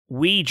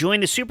We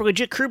join the super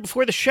legit crew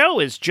before the show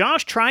as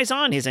Josh tries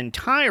on his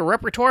entire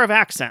repertoire of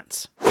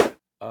accents.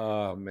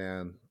 Oh,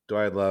 man. Do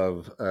I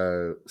love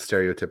a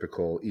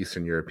stereotypical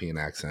Eastern European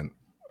accent?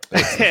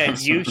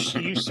 You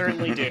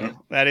certainly do.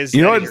 That is,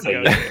 you know that is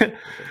your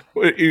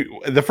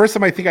go-to. The first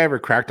time I think I ever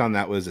cracked on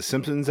that was a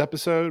Simpsons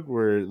episode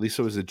where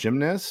Lisa was a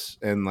gymnast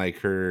and like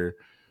her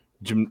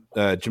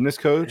gymnast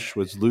coach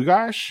was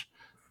Lugosh.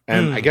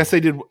 And I guess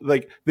they did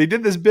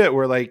this bit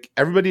where like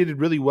everybody did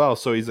really well.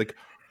 So he's like,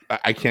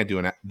 I can't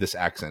do this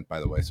accent, by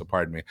the way, so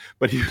pardon me.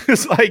 But he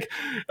was like,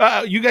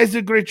 "You guys did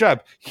a great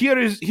job. Here,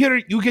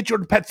 you get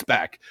your pets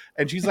back."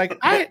 And she's like,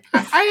 "I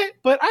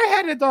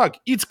had a dog.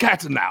 Eats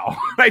cats now."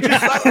 I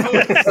just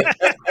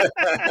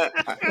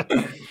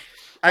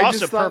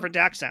thought, perfect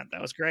accent.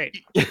 That was great.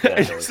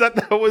 I just thought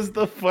that was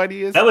the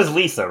funniest. That was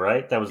Lisa,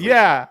 right? That was Lisa.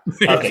 Yeah.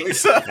 Okay.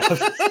 Lisa.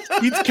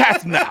 Eats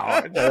cats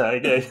now.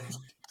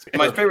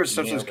 My favorite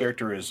Simpsons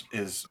character has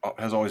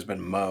always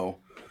been Moe.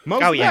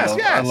 Oh yeah,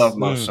 I love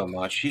Moe so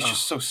much. He's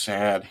just so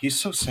sad. He's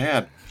so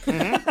sad.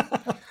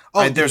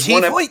 Mm-hmm. There's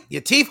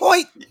your teeth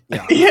white.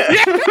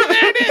 Yeah,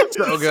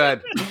 so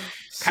good.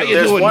 How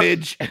you doing,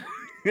 Midge?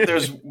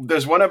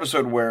 There's one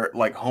episode where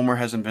like Homer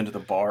has invented a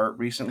bar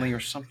recently or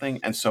something,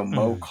 and so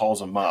Moe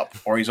calls him up,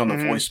 or he's on the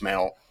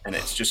voicemail, and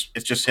it's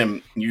just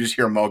him. And you just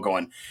hear Moe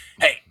going,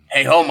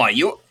 "Hey, Homer, are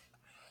you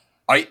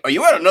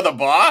at another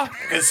bar?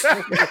 Because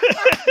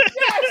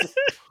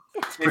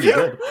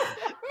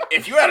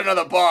if you had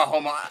another bar,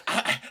 Homer,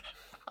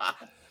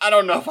 I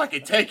don't know if I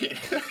could take it."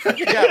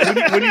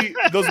 Yeah, when he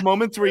those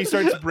moments where he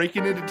starts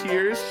breaking into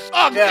tears.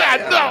 Oh God,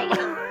 no!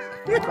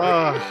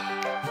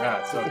 Yeah,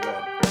 it's so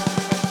good.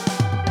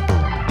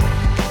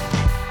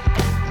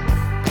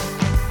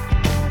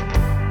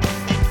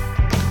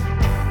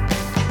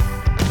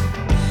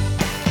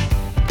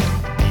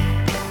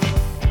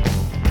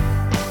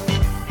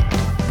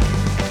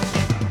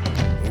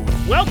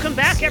 Welcome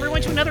back,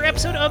 everyone, to another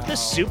episode of the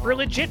Super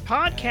Legit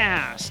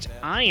Podcast.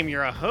 I am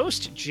your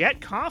host,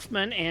 Jet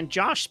Kaufman, and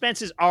Josh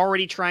Spence is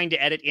already trying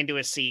to edit into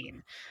a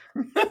scene.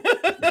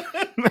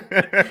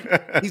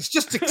 He's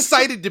just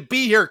excited to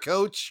be here,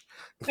 Coach.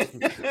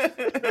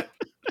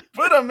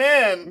 Put him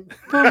in.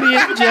 Put me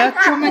in, Jack.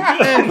 Put me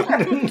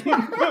in.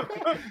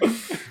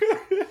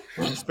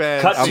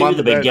 Spence, Cut to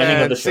the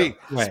beginning of the show.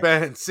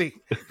 Spence,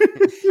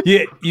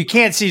 You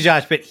can't see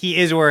Josh, but he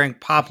is wearing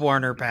Pop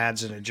Warner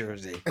pads and a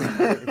jersey.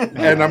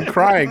 And I'm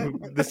crying,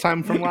 this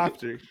time from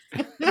laughter.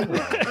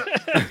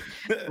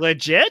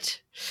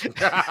 Legit?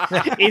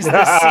 Is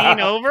the scene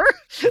over?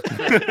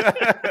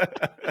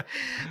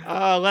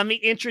 Let me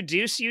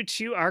introduce you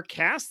to our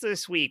cast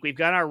this week. We've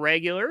got our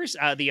regulars,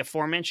 the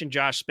aforementioned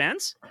Josh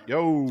Spence.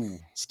 Yo.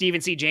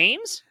 Stephen C.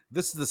 James.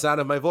 This is the sound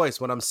of my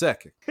voice when I'm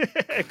sick.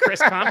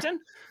 Chris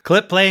Compton.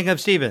 Clip playing of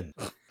Steven.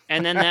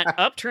 And then that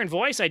upturned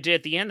voice I did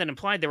at the end that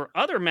implied there were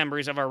other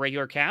members of our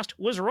regular cast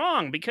was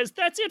wrong, because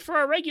that's it for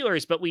our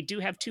regulars. But we do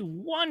have two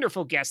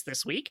wonderful guests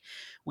this week.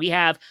 We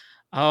have,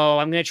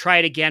 I'm going to try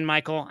it again,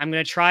 Michael. I'm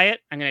going to try it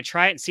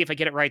and see if I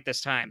get it right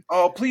this time.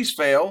 Oh, please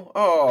fail.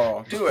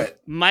 Oh, do it.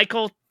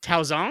 Michael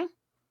Tauzin.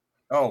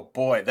 Oh,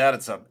 boy, that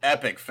is an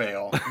epic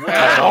fail.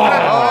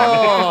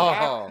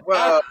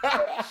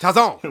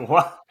 Tauzin.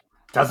 What?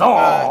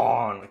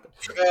 Tauzin.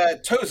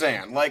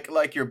 Tauzin,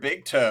 like your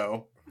big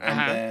toe,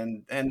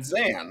 and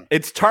Zan.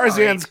 It's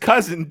Tarzan's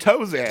cousin,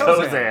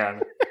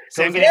 Tauzin.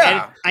 So I'm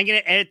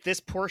gonna edit this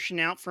portion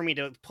out for me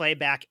to play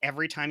back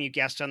every time you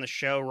guest on the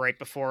show right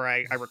before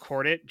I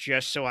record it,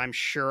 just so I'm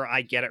sure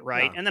I get it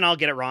right, and then I'll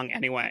get it wrong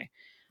anyway.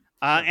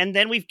 And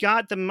then we've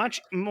got the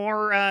much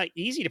more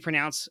easy to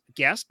pronounce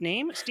guest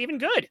name, Stephen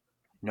Good.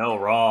 No,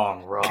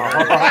 wrong.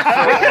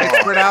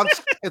 It's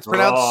pronounced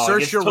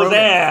Saoirse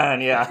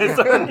Ronan. Yeah.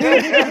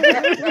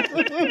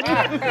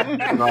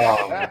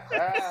 Wrong.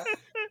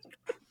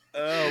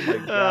 Oh my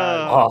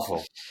God.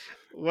 Awful.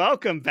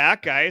 Welcome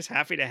back, guys.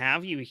 Happy to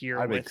have you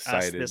here with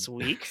us this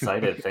week.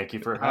 Excited. Thank you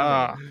for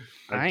having me.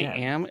 I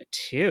am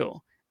too.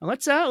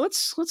 Let's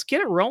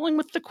get it rolling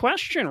with the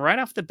question right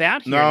off the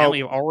bat here. Now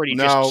we've already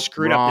just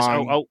screwed up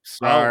this.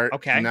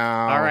 Okay. No.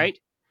 All right.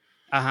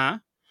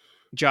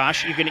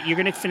 Josh, you're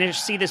gonna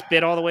see this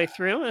bit all the way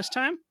through this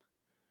time?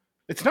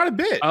 It's not a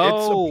bit. It's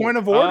a point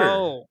of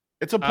order.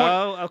 It's a point.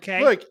 Oh,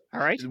 okay. Look,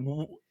 all right.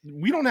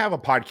 We don't have a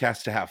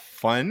podcast to have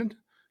fun.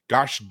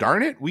 Gosh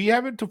darn it, we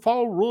have it to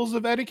follow rules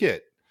of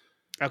etiquette.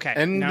 Okay.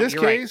 And in this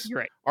case,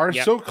 our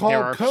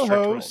so-called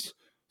co-host,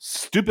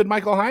 stupid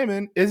Michael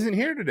Hyman, isn't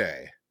here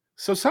today.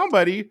 So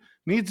somebody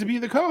needs to be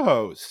the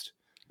co-host.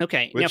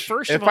 Okay. Which, now,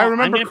 first of all, if I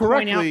remember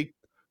correctly,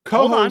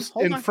 co-host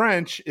in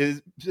French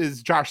is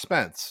Josh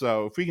Spence.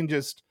 So if we can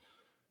just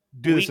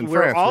do this in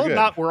French,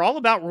 we're all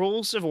about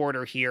rules of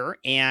order here,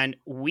 and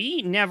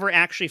we never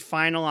actually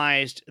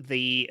finalized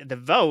the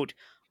vote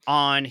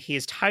on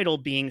his title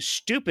being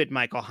Stupid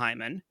Michael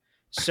Hyman.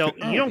 So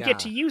you don't get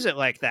to use it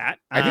like that.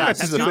 I think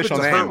that's his official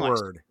name.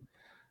 Word.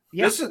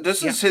 Yeah.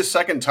 This is his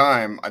second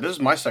time. This is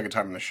my second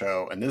time on the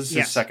show, and this is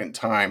his second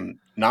time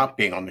not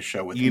being on the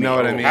show with me. You know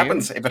what I mean?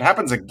 If it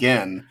happens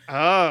again,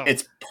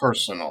 it's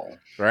personal.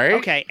 right?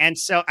 Okay, and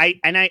so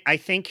I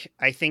think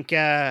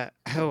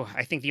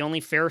the only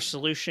fair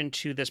solution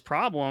to this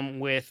problem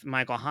with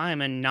Michael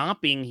Hyman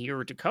not being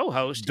here to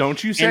co-host.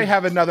 Don't you say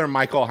have another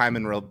Michael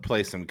Hyman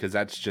replace him, because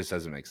that just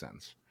doesn't make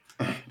sense.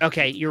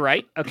 Okay, you're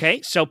right.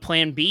 Okay, so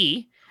Plan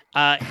B,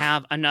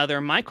 have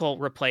another Michael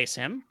replace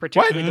him,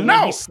 particularly the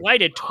one he's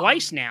slighted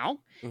twice now.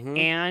 Mm-hmm.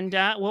 And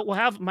we'll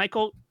have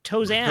Michael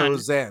Tauzin.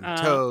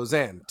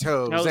 Tauzin.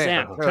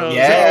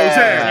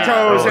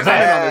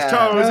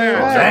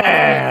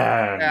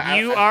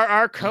 You are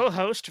our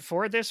co-host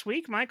for this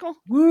week, Michael.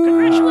 Woo.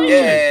 Congratulations.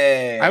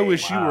 Yay. I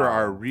wish you were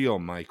our real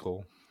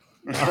Michael.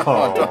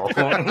 Oh,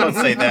 don't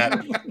say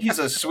that. He's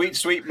a sweet,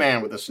 sweet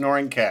man with a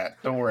snoring cat.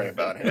 Don't worry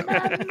about him.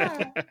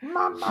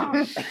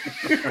 Mama.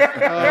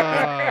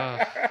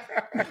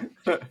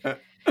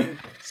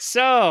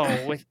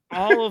 So, with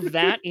all of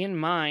that in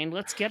mind,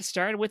 let's get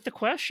started with the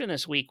question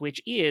this week,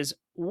 which is,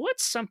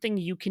 what's something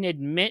you can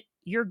admit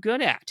you're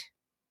good at?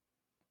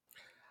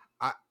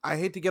 I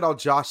hate to get all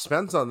Josh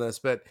Spence on this,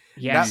 but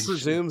that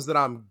presumes that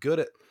I'm good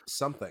at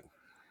something.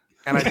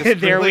 And I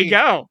just there we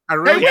go. I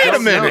really wait a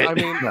minute. I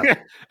mean, wait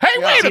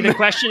a minute. The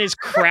question is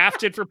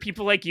crafted for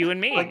people like you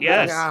and me.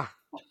 Yes. Yeah.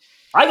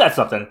 I got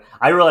something.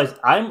 I realized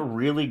I'm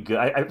really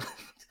good.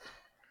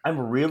 I'm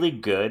really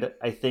good,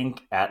 I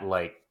think, at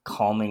like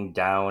calming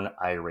down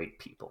irate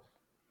people.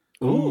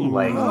 Ooh,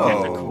 like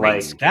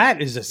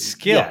that is a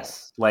skill.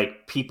 Yes,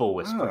 like people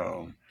whispering.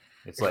 Oh.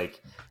 It's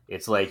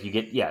like you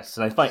get yes,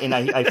 and I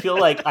feel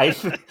like I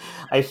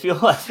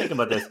think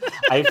about this.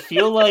 I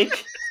feel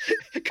like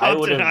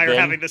Compton and I are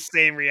having the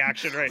same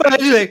reaction right now.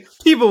 Like,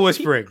 people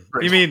whispering.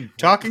 You mean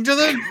talking to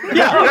them?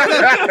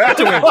 Yeah,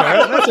 that's a way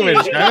to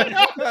describe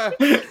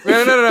it.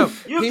 No.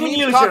 You can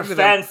use your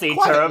fancy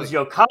terms,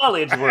 your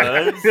college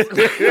words,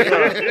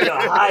 your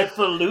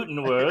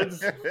highfalutin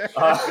words.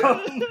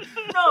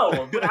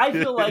 No, but I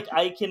feel like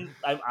I can.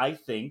 I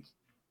think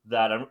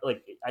that I'm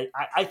like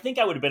I think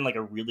I would have been like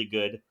a really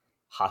good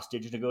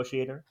hostage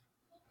negotiator,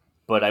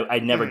 but I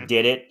never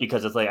did it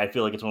because it's like I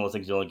feel like it's one of those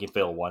things you only can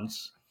fail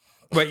once.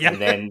 But yeah,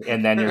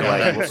 and then you're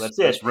like, well, that's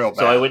it. It's real bad.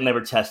 So I would never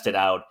test it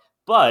out.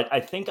 But I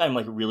think I'm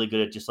like really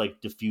good at just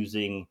like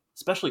diffusing,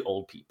 especially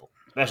old people.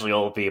 Like they're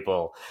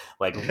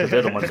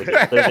the ones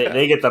that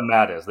they get the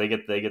maddest. They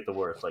get the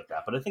worst like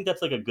that. But I think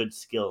that's like a good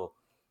skill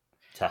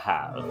to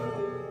have.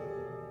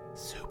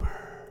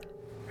 Super.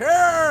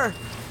 Here,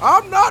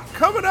 I'm not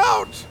coming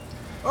out.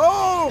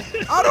 Oh,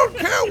 I don't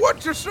care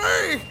what you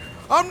say.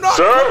 I'm not.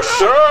 Sir.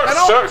 I'm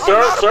not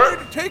afraid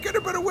to take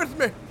anybody with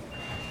me.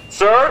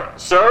 Sir,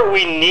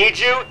 we need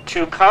you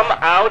to come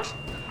out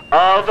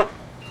of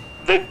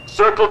the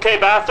Circle K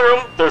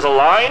bathroom. There's a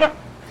line.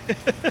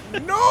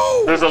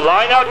 No! There's a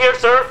line out here,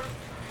 sir.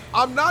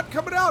 I'm not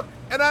coming out,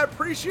 and I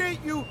appreciate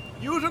you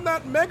using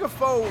that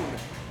megaphone,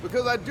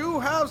 because I do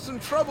have some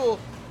trouble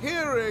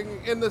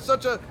hearing in the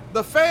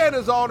fan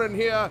is on in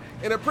here,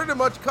 and it pretty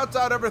much cuts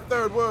out every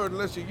third word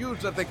unless you use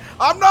that thing.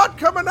 I'm not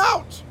coming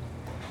out!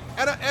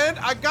 And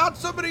I got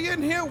somebody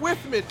in here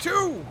with me,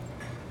 too.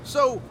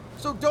 So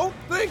don't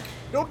think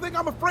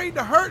I'm afraid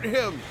to hurt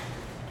him.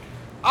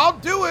 I'll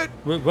do it.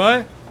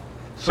 What?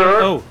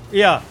 Sir? Oh,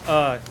 yeah,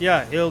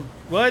 he'll,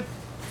 what?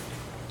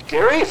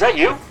 Gary, is that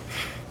you?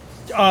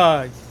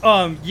 Yeah,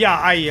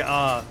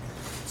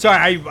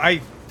 sorry, I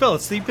fell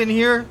asleep in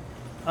here,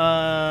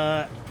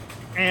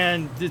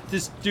 and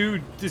this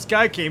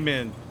guy came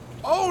in.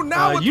 Oh,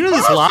 now it's you know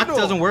personal. This lock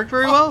doesn't work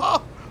very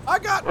well? I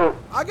got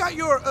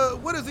your,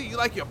 what is he,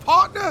 like your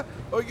partner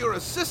or your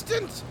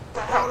assistant?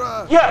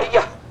 Or,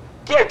 Yeah,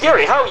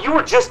 Gary, how you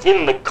were just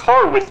in the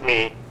car with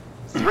me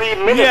 3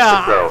 minutes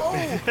ago.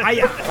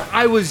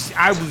 I was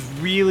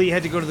really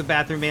had to go to the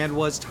bathroom and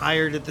was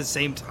tired at the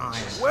same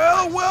time.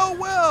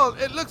 Well,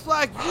 it looks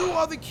like you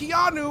are the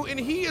Keanu and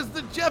he is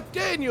the Jeff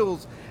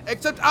Daniels,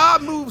 except I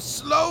move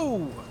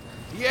slow.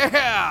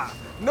 Yeah,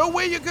 no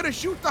way you're gonna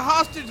shoot the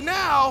hostage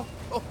now.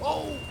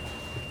 Oh.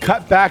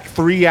 Cut back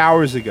 3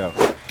 hours ago.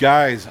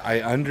 Guys,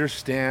 I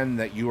understand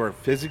that you are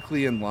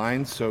physically in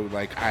line, so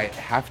like I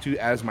have to,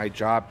 as my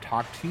job,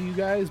 talk to you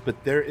guys,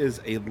 but there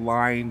is a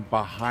line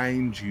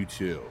behind you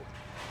two.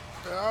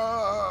 Get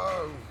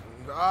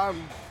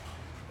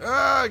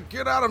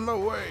out of my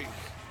way.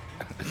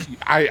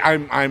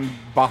 I'm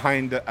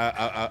behind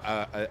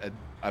a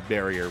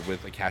barrier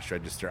with a cash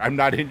register. I'm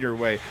not in your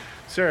way.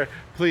 Sir,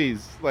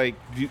 please, like,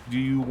 do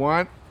you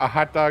want a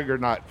hot dog or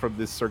not from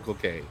this Circle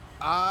K?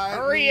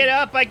 Hurry it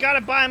up! I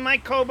gotta buy my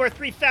Cobra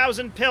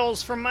 3000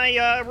 pills for my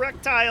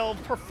erectile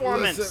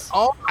performance.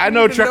 Listen, I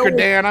know, Trucker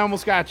Dan. I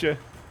almost got you.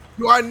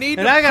 Do I need?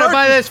 And I gotta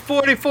buy this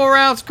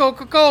 44-ounce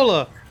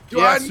Coca-Cola. Do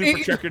I Super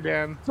need Trucker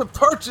Dan to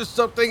purchase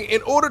something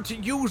in order to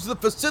use the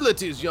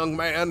facilities, young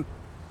man?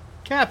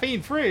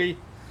 Caffeine free.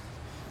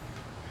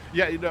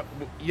 Yeah,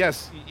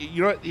 yes.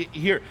 You know what?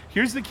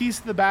 Here's the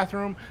keys to the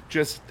bathroom.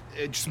 Just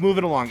move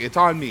it along. It's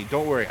on me.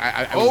 Don't worry.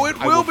 It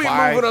will be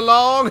moving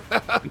along.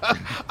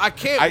 I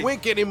can't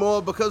wink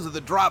anymore because of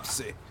the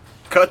dropsy.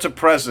 Cut to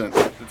present.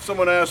 Did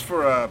someone ask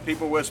for a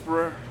people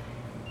whisperer?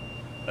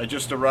 I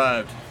just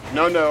arrived.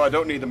 No, I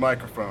don't need the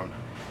microphone.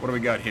 What do we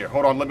got here?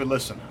 Hold on, let me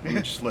listen. Let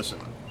me just listen.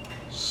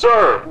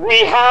 Sir, we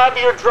have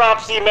your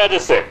dropsy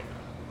medicine.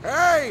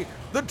 Hey,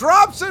 the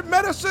dropsy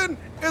medicine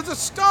is a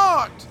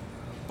start,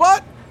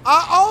 but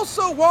I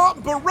also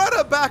want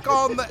Beretta back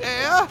on the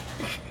air,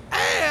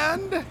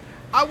 and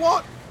I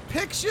want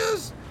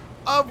pictures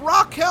of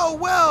Raquel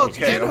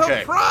Welch in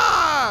her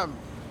prime.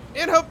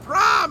 In her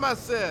prime, I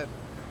said.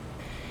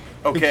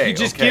 Okay, you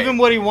just give him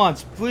what he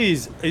wants,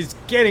 please. It's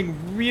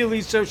getting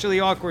really socially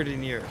awkward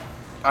in here.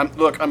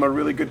 I'm a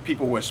really good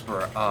people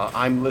whisperer.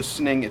 I'm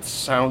listening. It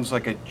sounds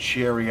like a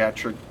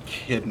geriatric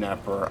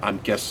kidnapper. I'm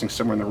guessing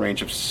somewhere in the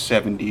range of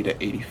 70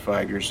 to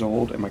 85 years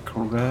old. Am I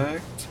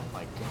correct?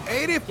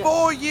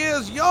 84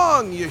 years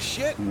young, you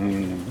shit.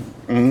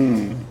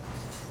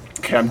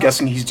 Okay, I'm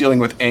guessing he's dealing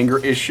with anger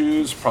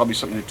issues, probably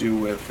something to do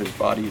with his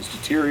body is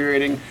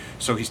deteriorating,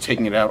 so he's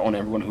taking it out on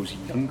everyone who's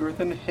younger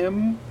than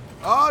him.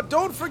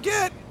 Don't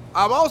forget,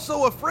 I'm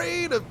also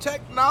afraid of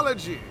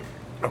technology.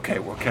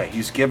 Okay.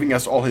 He's giving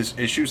us all his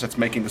issues. That's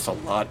making this a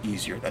lot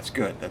easier. That's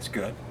good.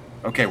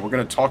 Okay, we're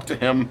going to talk to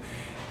him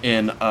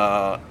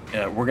we're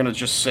going to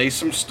just say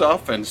some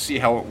stuff and see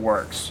how it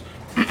works.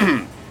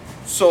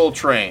 Soul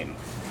Train.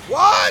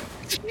 What?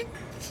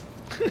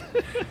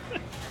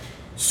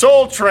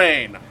 Soul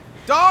Train.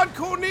 Don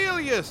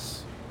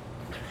Cornelius.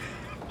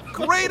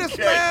 Greatest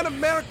man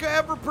America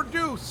ever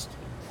produced.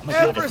 Oh my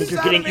God, I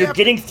think you're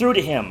getting through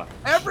to him.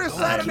 Every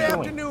Saturday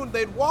afternoon,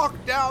 they'd walk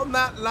down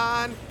that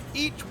line,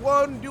 each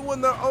one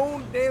doing their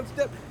own dance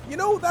step. You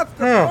know, that's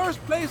the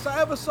first place I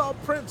ever saw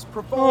Prince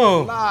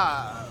perform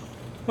live.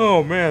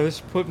 Oh, man, this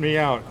put me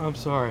out. I'm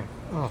sorry.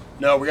 Oh.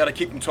 No, we got to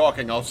keep him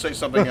talking. I'll say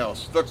something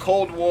else. The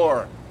Cold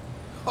War.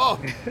 Oh,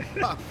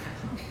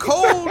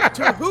 cold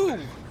to who?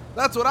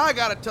 That's what I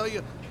got to tell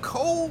you.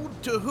 Cold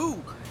to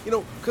who? You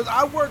know, because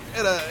I worked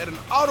at an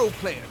auto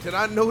plant, and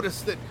I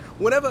noticed that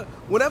whenever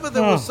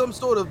there was some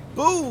sort of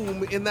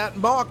boom in that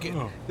market,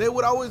 there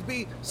would always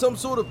be some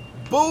sort of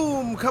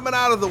boom coming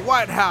out of the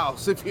White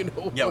House, if you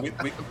know. Yeah,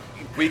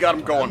 we got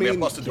him going. We have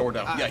to bust the door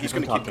down. Yeah, he's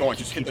going to keep going.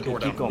 Just hit the door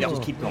down.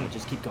 Just keep going.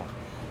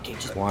 Okay,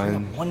 just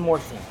one more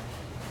thing.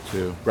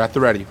 2. We're at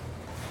the ready.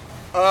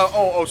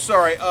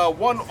 Sorry.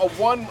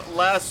 One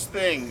last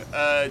thing.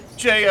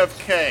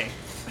 JFK.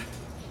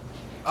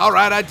 All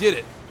right, I did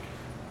it.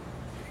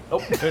 Oh,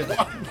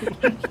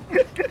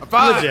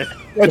 fine.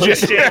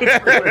 Legit.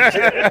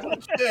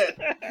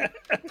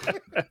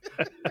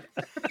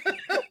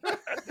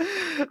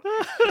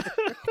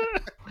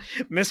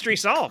 Mystery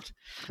solved.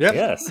 Yep.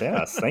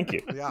 Yes. Thank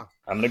you. Yeah.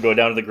 I'm gonna go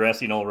down to the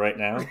grassy knoll right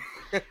now.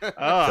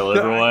 Tell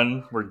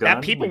everyone we're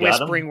done. That people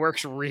whispering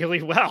works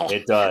really well.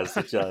 It does.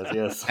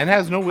 Yes. And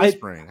has no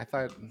whispering. I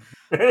thought.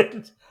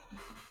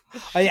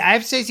 I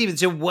have to say, Steven.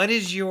 So, what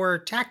is your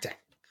tactic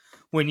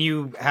when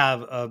you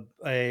have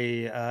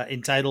a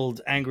entitled,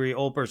 angry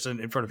old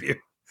person in front of you?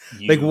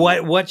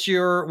 What's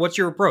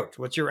your approach?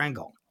 What's your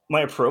angle?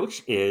 My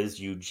approach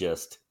is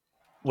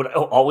what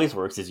always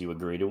works is you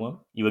agree to them.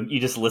 You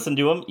just listen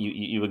to them.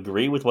 You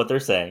agree with what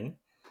they're saying.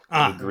 You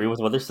agree with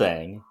what they're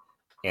saying,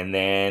 and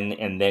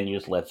then you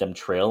just let them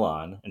trail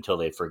on until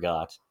they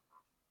forgot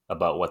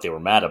about what they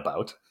were mad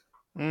about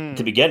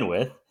to begin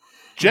with.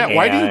 Jet,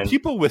 why do you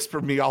people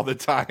whisper me all the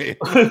time?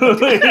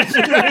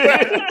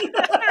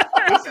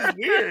 This is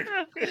weird.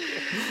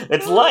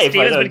 It's life.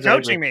 Steven's been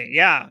coaching me.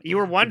 Yeah, you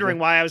were wondering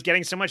why I was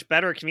getting so much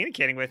better at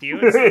communicating with you.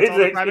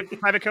 It's all the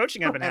private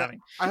coaching I've been having.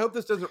 I hope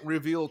this doesn't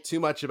reveal too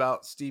much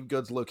about Steve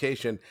Good's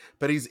location,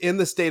 but he's in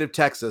the state of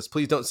Texas.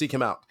 Please don't seek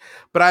him out.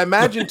 But I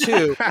imagine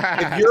too,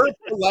 if you're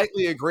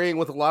politely agreeing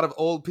with a lot of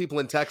old people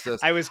in Texas,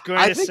 I think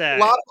a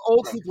lot of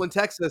old people in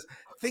Texas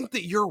think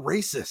that you're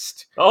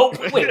racist. Oh,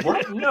 wait,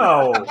 what?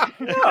 No.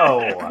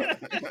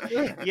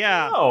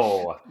 Yeah.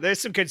 No.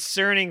 There's some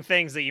concerning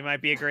things that you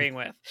might be agreeing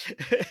with.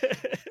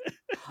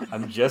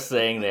 I'm just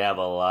saying they have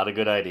a lot of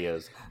good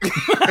ideas.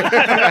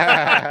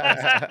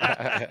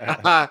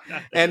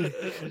 And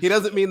he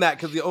doesn't mean that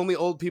because the only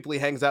old people he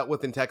hangs out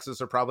with in Texas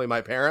are probably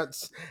my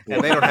parents,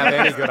 and they don't have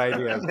any good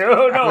ideas.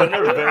 No,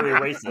 they're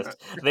very racist.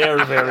 They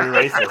are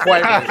very racist.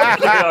 Quite racist.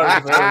 They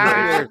are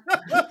very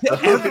racist. To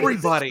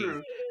everybody.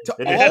 To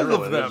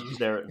all of them.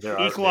 They're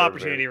equal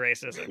opportunity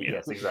racism.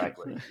 Yes,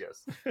 exactly.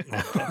 Yes.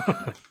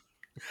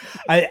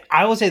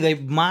 I will say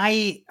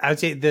I would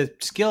say the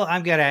skill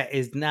I'm good at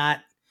is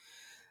not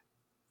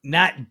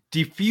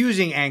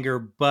diffusing anger,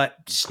 but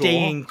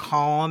staying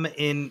calm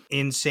in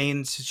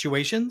insane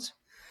situations.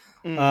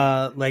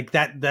 Like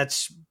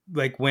that's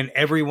like when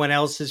everyone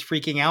else is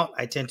freaking out,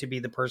 I tend to be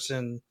the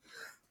person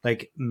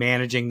like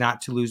managing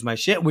not to lose my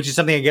shit, which is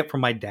something I get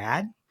from my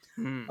dad.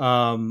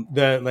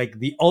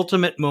 The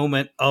ultimate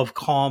moment of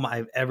calm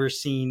I've ever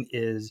seen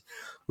is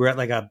we're at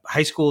like a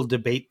high school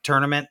debate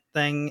tournament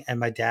thing, and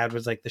my dad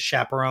was like the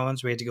chaperone,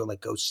 so we had to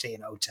go stay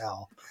in a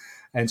hotel.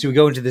 And so we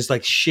go into this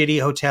like shitty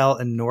hotel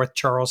in North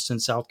Charleston,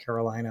 South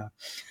Carolina,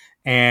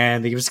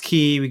 and they give us a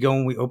key. We go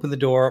and we open the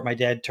door. My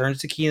dad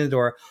turns the key in the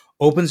door,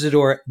 opens the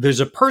door. There's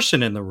a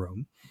person in the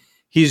room.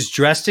 He's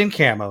dressed in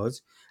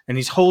camos, and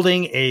he's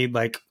holding a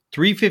like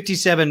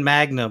 357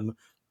 Magnum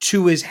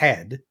to his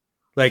head,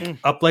 like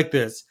up like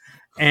this.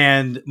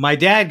 And my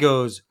dad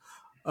goes,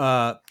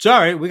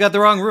 sorry, we got the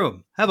wrong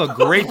room. Have a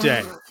great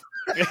day.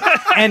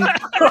 And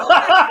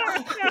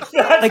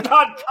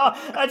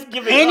that's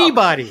giving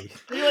anybody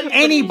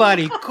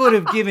up. could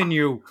have given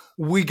you,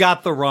 we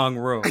got the wrong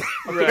room.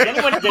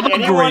 Okay,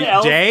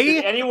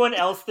 did anyone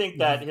else think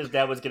that his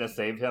dad was going to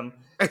save him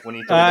when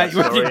he told that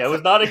story? I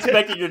was not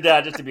expecting your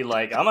dad just to be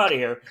like, I'm out of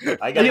here.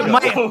 I got to go.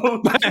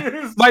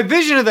 My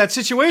vision of that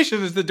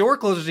situation is the door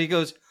closes. He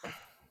goes,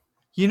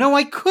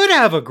 I could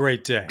have a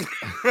great day.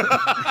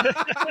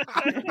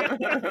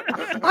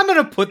 I'm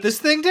going to put this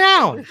thing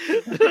down.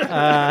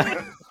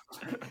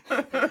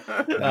 And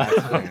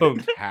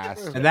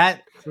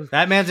that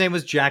man's name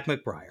was Jack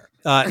McBriar.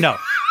 No.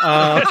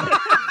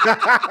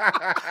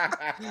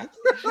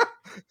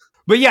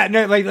 But yeah,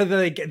 no, like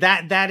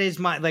that is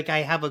my, like, I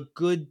have a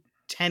good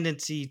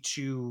tendency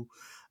to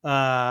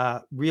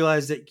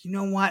realize that, you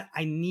know what,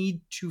 I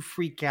need to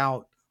freak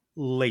out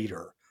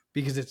later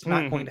because it's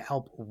not going to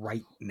help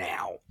right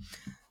now.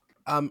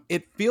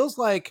 It feels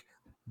like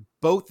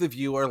both of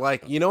you are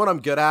like, you know what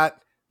I'm good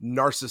at?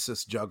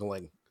 Narcissist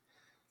juggling.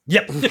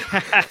 Yep.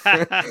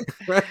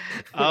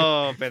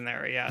 Oh, been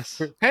there,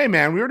 yes. Hey,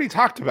 man, we already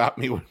talked about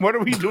me. What are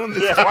we doing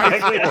this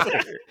twice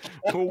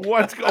for?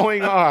 What's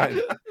going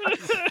on?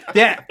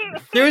 Yeah,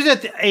 there's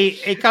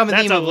a common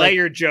theme. That's a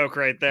layered joke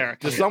right there.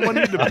 Does someone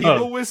need to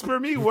people whisper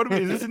me?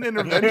 Is this an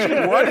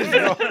intervention?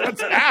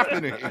 What's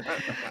happening?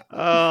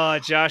 Oh,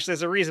 Josh,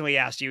 there's a reason we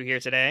asked you here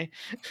today.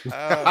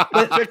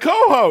 The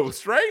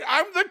co-host, right?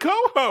 I'm the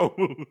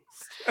co-host.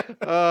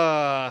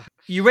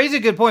 You raise a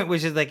good point,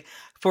 which is like,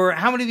 for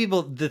how many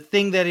people the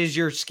thing that is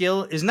your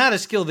skill is not a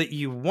skill that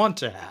you want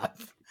to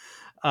have.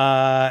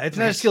 It's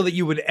not a skill that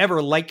you would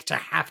ever like to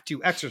have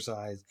to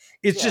exercise.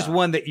 It's just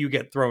one that you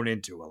get thrown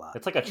into a lot.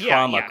 It's like a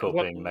trauma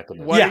coping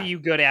mechanism. What are you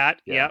good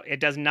at? Yeah. It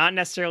does not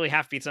necessarily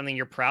have to be something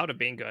you're proud of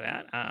being good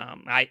at.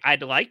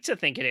 I'd like to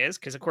think it is,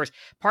 because, of course,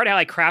 part of how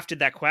I crafted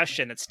that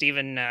question that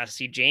Stephen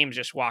C. James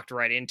just walked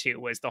right into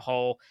was the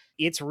whole,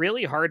 it's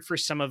really hard for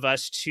some of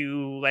us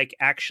to, like,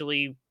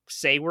 actually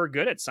say we're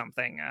good at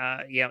something,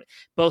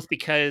 both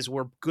because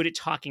we're good at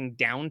talking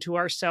down to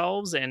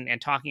ourselves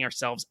and talking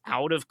ourselves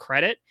out of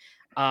credit.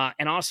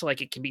 And also,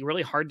 like, it can be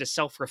really hard to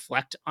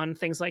self-reflect on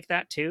things like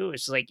that too.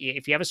 It's like,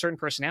 if you have a certain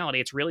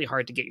personality, it's really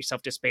hard to get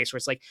yourself to a space where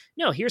it's like,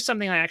 no, here's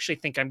something I actually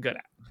think I'm good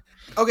at.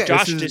 Okay,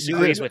 Josh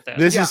disagrees with this.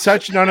 This is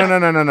such no.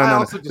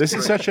 This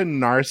is such a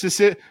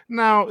narcissist.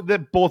 Now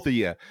that both of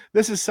you,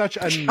 this is such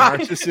a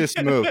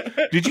narcissist move.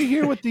 Did you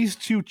hear what these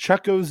two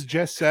chuckos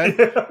just said?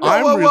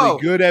 I'm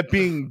really good at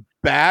being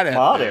bad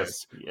at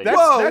this.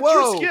 That's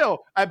your skill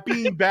at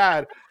being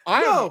bad.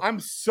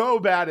 I'm so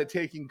bad at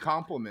taking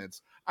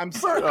compliments. I'm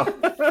so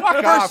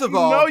fuck off. Of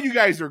all, you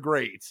guys are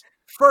great.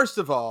 First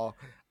of all,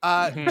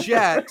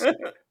 Jet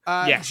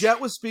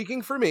was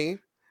speaking for me.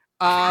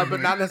 But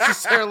not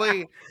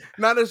necessarily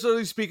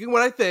speaking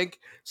what I think.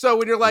 So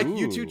when you're like,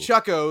 you two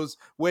chuckos,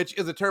 which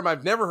is a term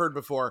I've never heard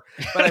before,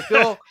 but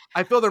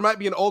I feel there might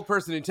be an old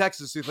person in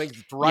Texas who thinks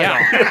it's right.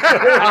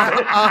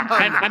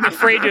 Yeah. I'm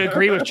afraid to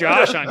agree with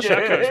Josh on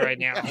chuckos right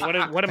now.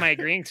 What am I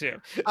agreeing to?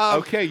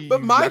 Okay,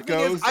 but my thing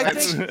is, I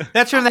think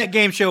that's from that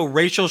game show,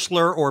 Racial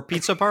Slur or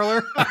Pizza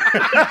Parlor.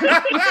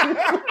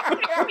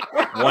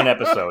 One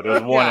episode. It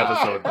was one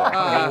episode.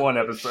 One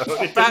episode.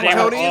 They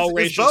were all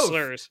racial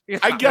slurs.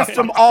 I guessed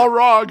them all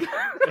wrong.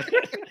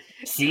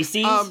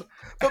 CC's?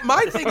 But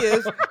my thing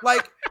is,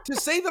 like, to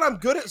say that I'm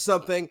good at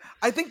something,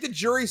 I think the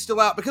jury's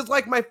still out, because,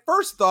 like, my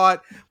first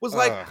thought was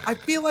like, I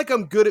feel like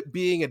I'm good at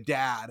being a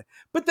dad.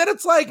 But then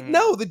it's like,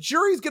 no, the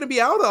jury's going to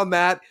be out on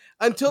that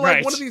until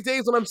like one of these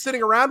days when I'm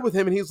sitting around with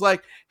him and he's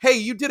like, hey,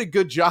 you did a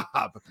good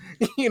job.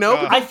 You know?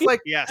 I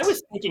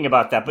was thinking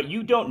about that, but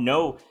you don't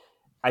know.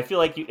 I feel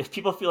like if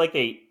people feel like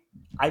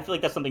I feel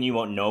like that's something you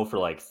won't know for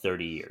like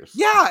 30 years.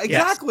 Yeah,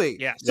 exactly.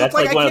 Yes. So that's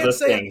like one of those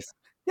things.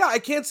 Yeah, I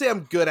can't say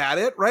I'm good at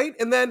it, right?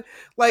 And then,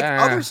 like,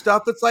 other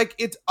stuff that's like,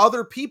 it's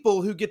other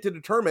people who get to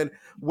determine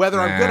whether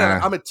I'm good at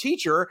it. I'm a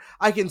teacher.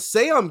 I can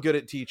say I'm good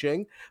at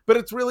teaching, but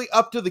it's really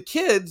up to the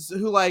kids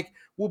who, like,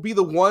 will be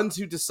the ones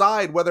who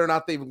decide whether or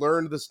not they've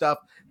learned the stuff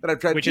that I've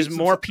tried to teach. Which is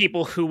more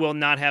people who will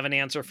not have an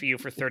answer for you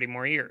for 30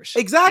 more years.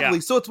 Exactly.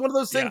 Yeah. So it's one of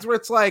those things where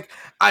it's like,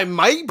 I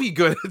might be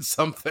good at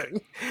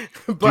something.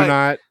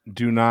 But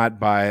do not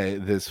buy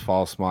this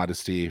false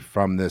modesty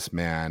from this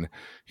man.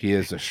 He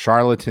is a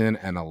charlatan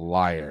and a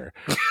liar.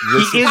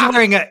 He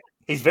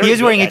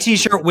is wearing a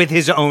t-shirt with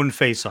his own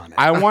face on it.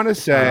 I want to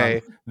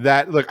say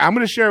that, look, I'm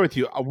going to share with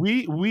you.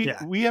 We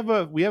have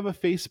a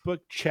Facebook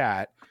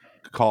chat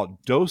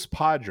called Dos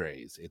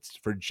Padres. It's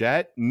for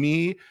Jet,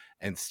 me,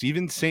 and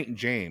Stephen St.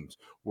 James,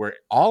 where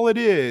all it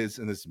is,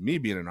 and this is me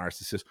being a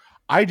narcissist,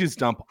 I just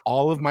dump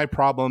all of my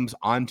problems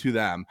onto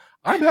them.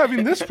 I'm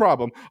having this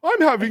problem.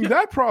 I'm having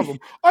that problem.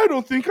 I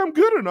don't think I'm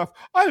good enough.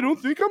 I don't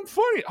think I'm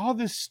funny. All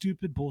this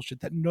stupid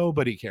bullshit that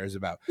nobody cares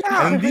about.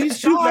 Yeah, and these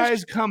two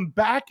guys come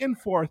back and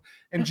forth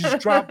and just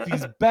drop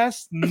these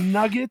best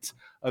nuggets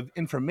of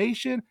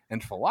information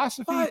and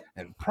philosophy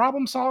and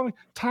problem solving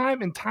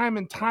time and time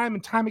and time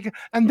and time again.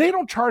 And they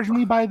don't charge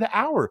me by the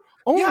hour,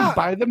 only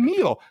by the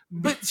meal.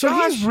 But so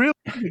Josh, he's really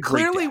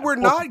clearly we're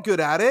not good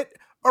at it,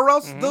 or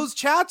else those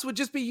chats would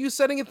just be you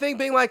sending a thing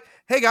being like,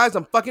 hey guys,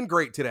 I'm fucking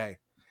great today.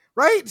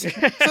 Right?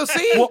 So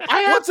see, well, I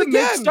have to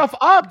make stuff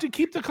up to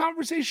keep the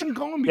conversation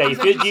going. Yeah,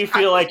 you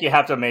feel like you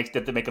have to make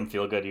them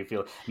feel good. You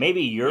feel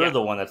maybe you're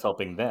the one that's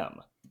helping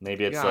them.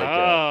 Maybe it's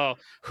like,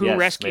 who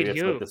rescued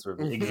you?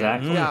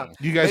 Exactly. Yeah.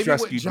 You guys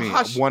rescued me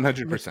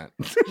 100%.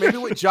 Maybe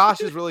what Josh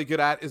is really good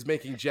at is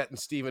making Jet and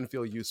Steven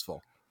feel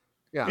useful.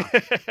 Yeah.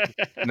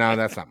 No,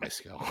 that's not my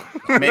skill.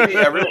 maybe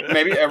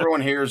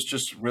everyone here is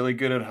just really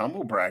good at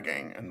humble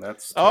bragging, and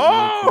that's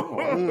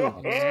totally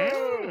cool.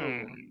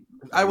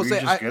 I will say,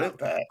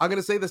 I'm going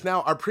to say this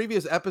now. Our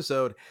previous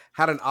episode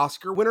had an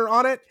Oscar winner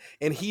on it,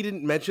 and he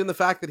didn't mention the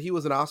fact that he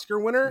was an Oscar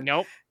winner.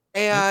 Nope.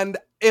 And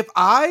if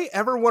I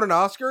ever won an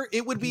Oscar,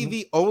 it would be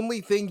the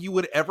only thing you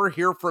would ever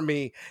hear from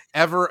me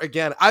ever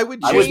again. I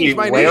would change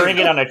my name. Wearing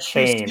it on a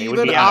chain. It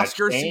would be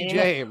Oscar C.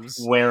 James.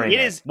 Wearing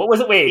it. What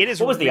was it? Wait,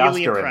 what was the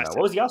Oscar in? What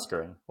was the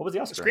Oscar in? What was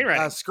the Oscar?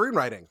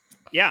 Screenwriting.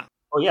 Yeah.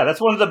 Oh yeah,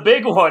 that's one of the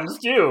big ones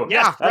too.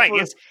 Yeah, right.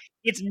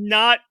 It's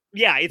not.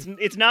 Yeah,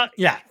 it's not.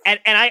 Yeah, and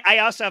I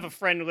also have a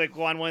friend like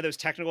won one of those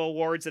technical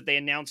awards that they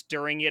announced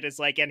during it. Is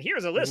like, and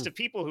here's a list of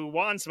people who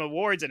won some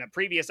awards in a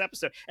previous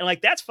episode, and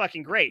like that's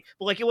fucking great.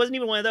 But like, it wasn't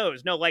even one of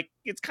those. No, like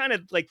it's kind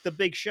of like the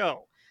big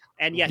show,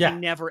 and he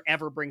never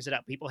ever brings it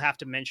up. People have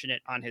to mention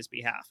it on his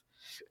behalf.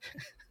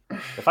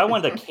 If I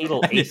won the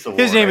Cable Ace Award,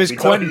 his name is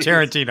Quentin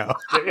Tarantino.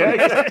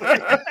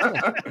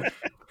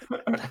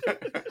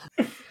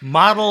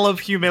 Model of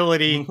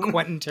humility,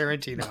 Quentin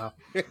Tarantino.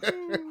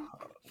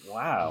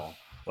 Wow.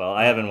 Well,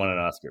 I haven't won an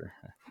Oscar.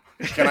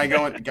 Can I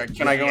go into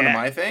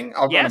my thing?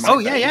 I'll yes. go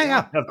into my thing.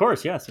 Yeah. Of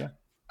course, yes, yeah.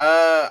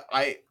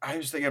 I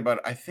was thinking about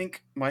it. I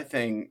think my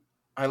thing.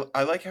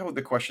 I like how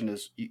the question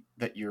is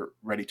that you're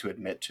ready to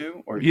admit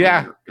to, or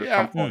you're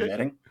comfortable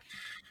admitting.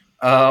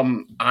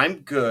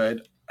 I'm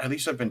good. At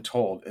least I've been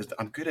told is that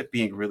I'm good at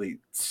being really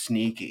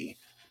sneaky.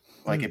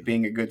 Like it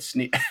being a good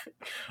sneak.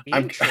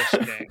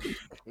 Interesting.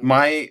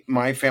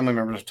 My family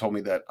members have told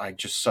me that I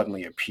just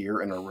suddenly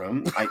appear in a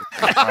room.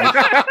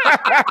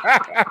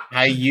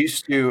 I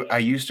used to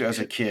as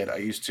a kid. I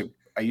used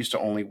to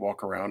only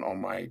walk around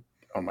on my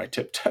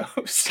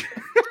tiptoes.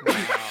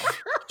 Wow.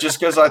 Just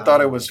because I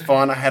thought it was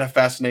fun. I had a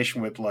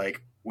fascination with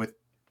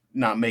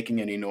not making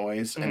any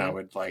noise, and I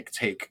would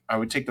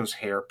take those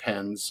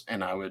hairpins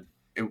and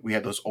we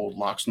had those old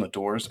locks on the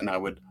doors, and I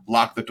would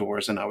lock the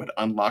doors and I would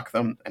unlock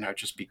them, and I'd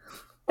just be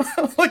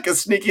like a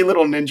sneaky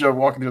little ninja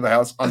walking through the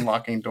house,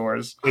 unlocking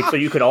doors. Wait, so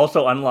you could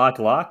also unlock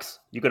locks?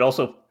 You could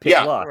also pick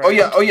locks. Oh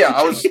yeah.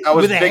 I was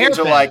big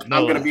into I'm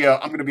gonna be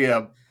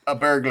a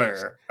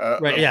burglar.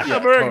 Right. Yeah. A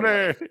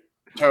burglar.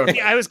 Totally.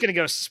 Yeah, I was gonna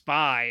go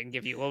spy and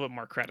give you a little bit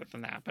more credit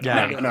than that, but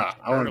I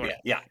want to be.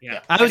 Yeah.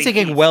 I was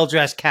thinking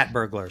well-dressed cat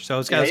burglar, so I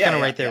was kind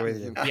of right there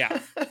with you. Yeah.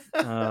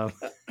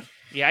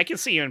 Yeah, I can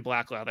see you in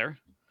black leather.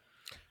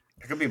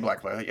 It could be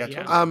black leather. Yeah.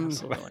 Totally.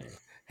 Absolutely.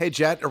 Hey,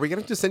 Jet, are we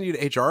going to send you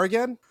to HR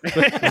again?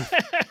 That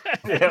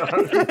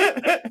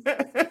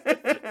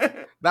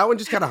one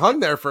just kind of hung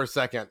there for a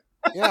second.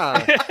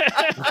 Yeah.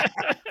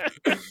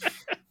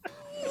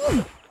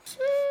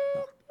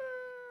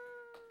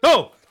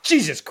 Oh,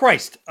 Jesus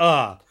Christ.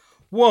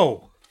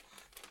 Whoa.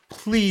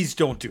 Please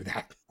don't do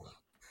that.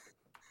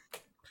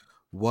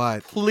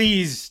 What?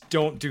 Please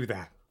don't do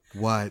that.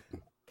 What?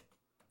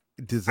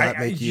 Does that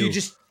make you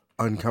just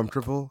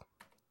uncomfortable?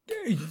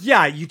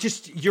 Yeah, you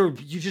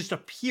just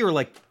appear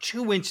like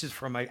 2 inches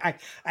from I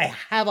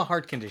have a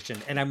heart condition,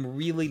 and I'm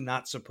really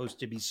not supposed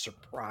to be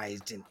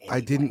surprised in any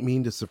I didn't way.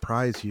 mean to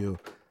surprise you.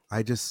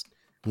 I just,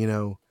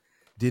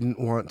 didn't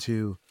want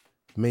to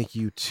make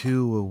you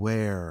too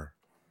aware.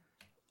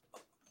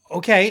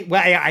 Okay,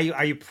 well,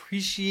 I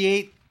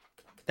appreciate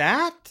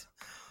that,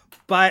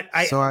 but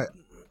I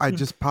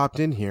just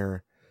popped in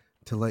here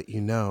to let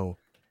you know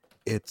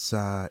it's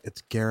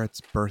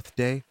Garrett's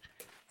birthday,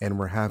 and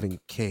we're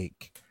having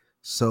cake.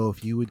 So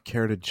if you would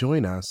care to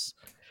join us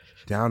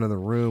down in the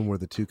room where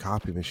the 2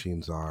 copy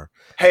machines are.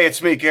 Hey,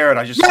 it's me, Garrett.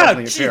 I just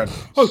suddenly appeared.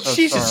 Oh, so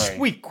Jesus, sorry.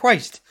 Sweet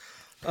Christ.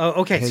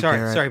 Okay, hey, sorry.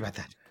 Garrett, sorry about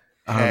that.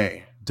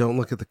 Hey. Don't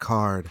look at the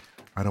card.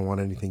 I don't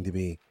want anything to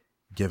be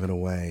given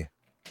away.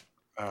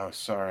 Oh,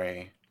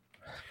 sorry.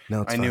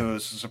 No, I knew it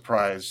was a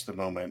surprise the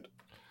moment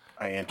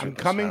I entered. I'm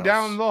coming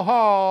down the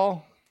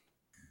hall.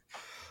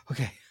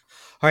 Okay.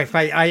 All right,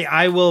 fine.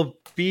 I will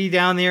be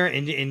down there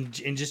in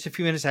just a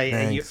few minutes.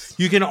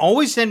 You can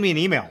always send me an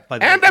email.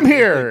 And I'm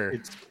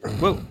here.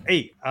 Whoa,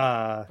 hey.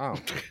 Oh,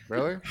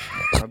 really?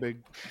 A big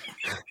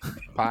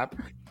pop?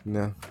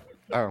 No.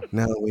 Oh.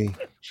 No,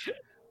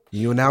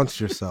 you announced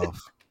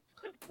yourself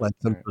like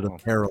some sort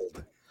of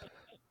herald.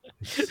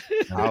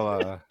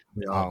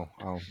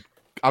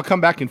 I'll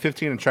come back in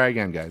 15 and try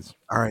again, guys.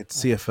 All right,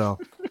 see you, Phil.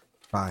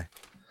 Bye.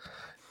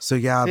 So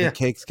the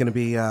cake's gonna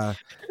be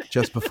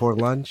just before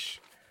lunch.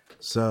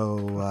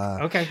 So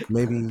okay,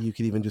 maybe you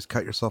could even just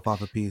cut yourself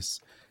off a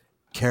piece,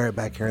 carry it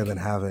back here, and then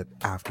have it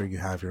after you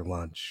have your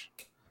lunch.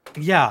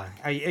 Yeah,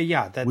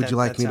 Would you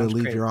like that me to sounds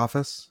leave great. your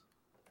office?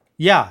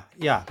 Yeah,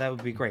 that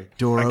would be great.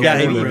 Door Yeah,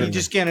 open. you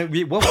just can't.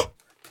 Whoa.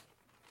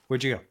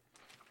 Where'd you go?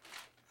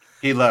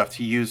 He left.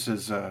 He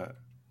uses.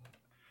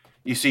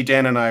 You see,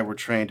 Dan and I were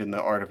trained in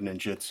the art of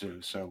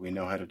ninjutsu, so we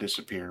know how to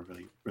disappear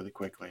really, really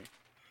quickly.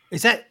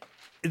 Is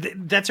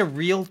that's a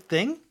real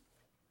thing?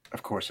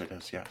 Of course it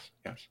is. Yes.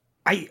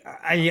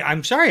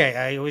 I'm sorry.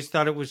 I always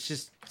thought it was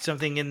just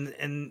something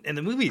in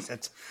the movies.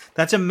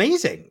 That's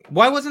amazing.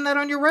 Why wasn't that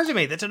on your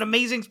resume? That's an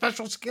amazing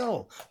special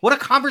skill. What a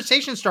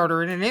conversation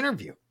starter in an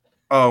interview.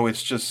 Oh,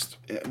 it's just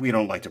we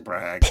don't like to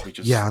brag. We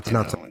just it's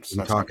not something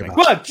we talk about.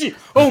 What?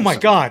 Oh my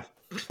God.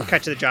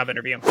 Cut to the job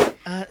interview.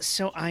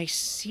 So I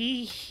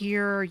see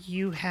here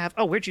you have.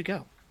 Oh, where'd you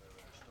go?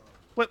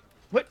 What?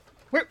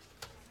 Where?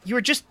 You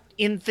were just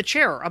in the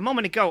chair a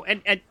moment ago,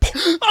 and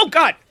oh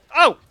God!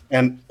 Oh.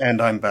 And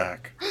I'm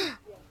back.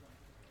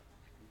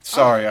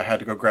 Sorry, I had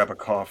to go grab a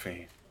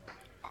coffee.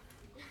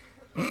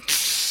 You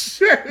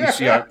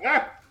see,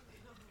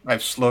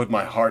 I've slowed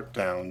my heart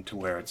down to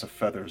where it's a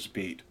feather's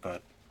beat,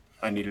 but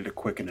I needed to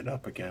quicken it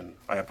up again.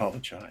 I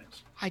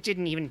apologize. I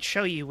didn't even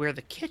show you where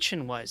the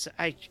kitchen was.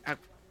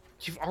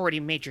 You've already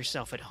made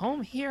yourself at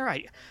home here.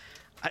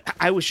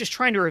 I was just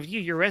trying to review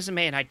your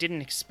resume, and I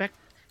didn't expect.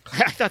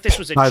 I thought this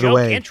was a joke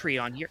entry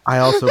on your. I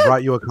also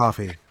brought you a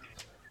coffee.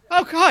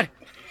 Oh God!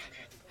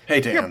 Hey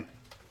Dan,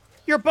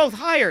 you're both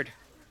hired.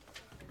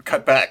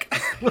 Cut back.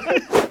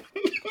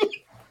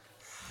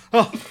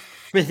 Oh,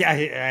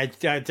 I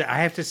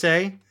have to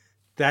say,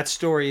 that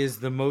story is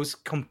the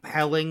most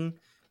compelling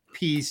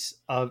piece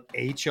of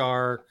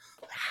HR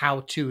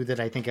how-to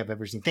that I think I've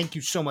ever seen. Thank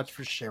you so much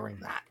for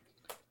sharing that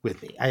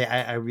with me.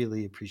 I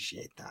really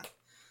appreciate that.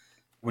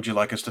 Would you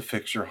like us to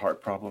fix your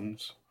heart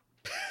problems?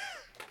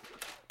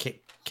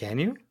 Can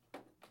you?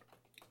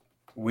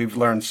 We've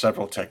learned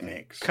several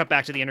techniques. Cut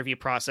back to the interview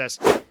process.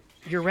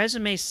 Your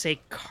resumes say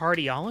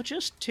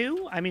cardiologist,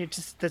 too? I mean,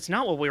 that's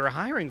not what we were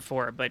hiring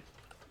for, but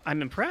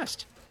I'm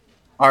impressed.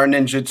 Our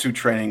ninjutsu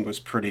training was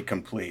pretty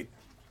complete.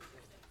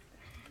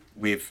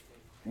 We've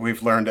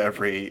learned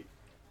every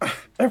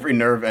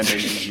nerve ending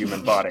in the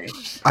human body.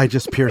 I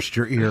just pierced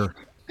your ear.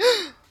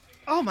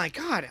 Oh my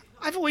God.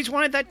 I've always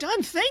wanted that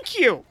done. Thank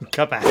you.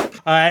 Cut back.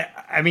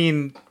 I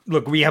mean,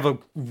 look, we have a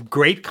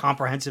great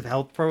comprehensive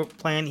health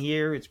plan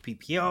here. It's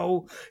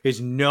PPO. There's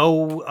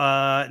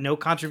no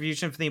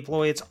contribution for the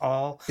employee. It's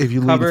all if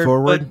you covered, lean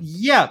forward.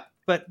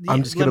 But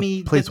I'm just going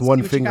to place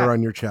one finger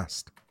on your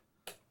chest.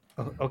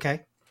 Oh,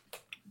 okay.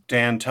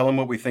 Dan, tell him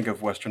what we think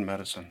of Western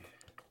medicine.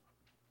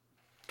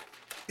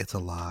 It's a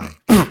lie.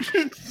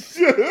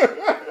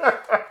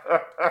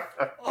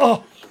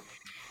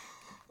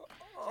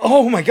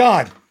 Oh my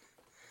God.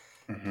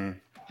 Mm-hmm.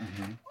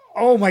 Mm-hmm.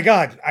 Oh my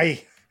God.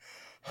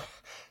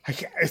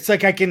 It's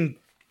like I can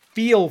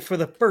feel for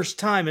the first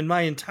time in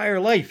my entire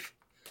life.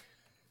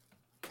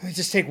 Let me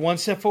just take one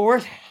step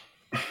forward.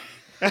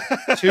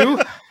 2,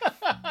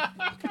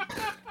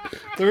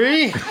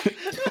 3,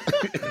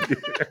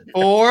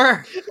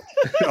 4.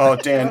 Oh,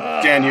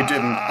 Dan, you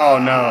didn't. Oh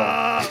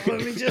no.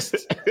 Let me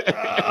just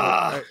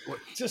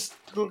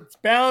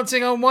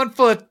balancing on one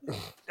foot,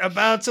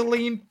 about to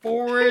lean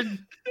forward.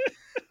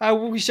 I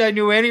wish I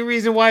knew any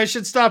reason why I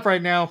should stop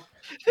right now.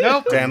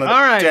 Nope. Dan, all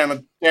right.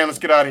 Dan, let's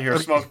get out of here.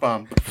 Smoke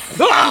bomb.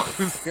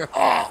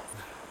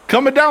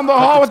 Coming down the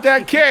hall with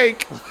that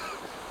cake.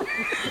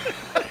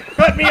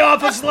 Cut me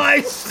off a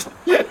slice.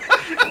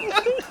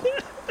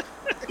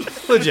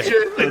 Legit.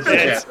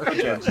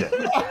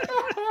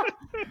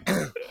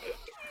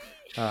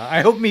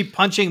 I hope me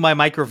punching my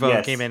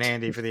microphone came in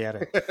handy for the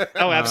edit.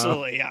 Oh,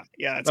 absolutely.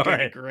 Yeah, it's going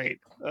to be great.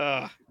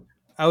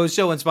 I was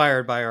so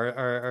inspired by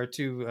our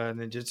two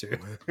ninjutsu.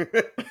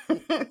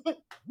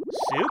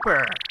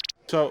 Super.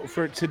 So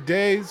for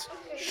today's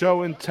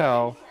show and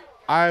tell,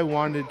 I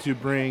wanted to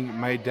bring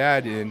my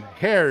dad in,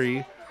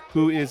 Harry,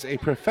 who is a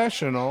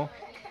professional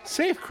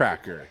safe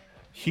cracker.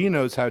 He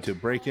knows how to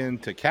break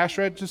into cash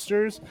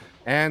registers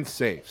and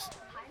safes.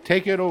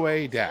 Take it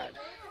away, Dad.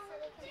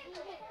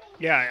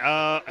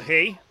 Yeah,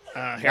 hey.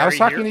 Harry I was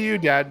talking here. to you,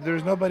 Dad.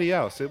 There's nobody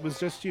else. It was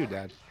just you,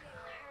 Dad.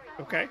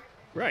 Okay,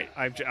 right.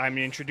 I'm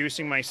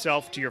introducing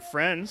myself to your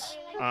friends.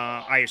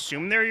 I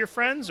assume they're your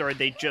friends, or are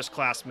they just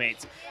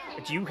classmates?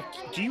 Do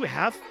you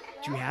have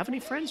any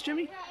friends,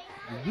 Jimmy?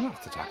 You don't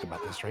have to talk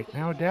about this right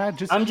now,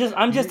 Dad. I'm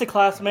just a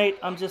classmate.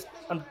 I just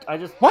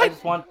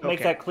want to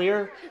make that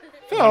clear.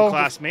 One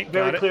classmate.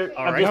 Very got clear. It.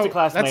 All I'm right. just a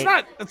classmate.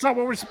 That's not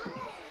what we're.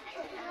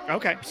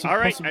 Okay. All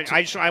right.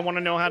 I want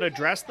to know how to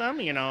address them.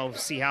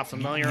 See how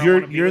familiar I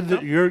want to be with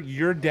them.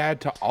 You're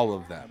dad to all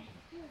of them.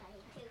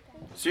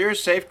 So you're a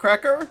safe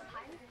cracker?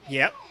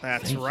 Yep,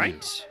 that's Thank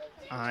right.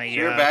 So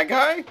you're a bad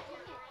guy?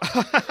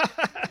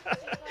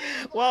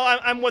 Well,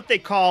 I'm what they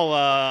call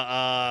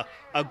a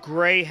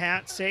gray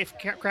hat safe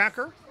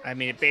cracker. I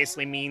mean, it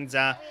basically means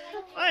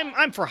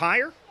I'm for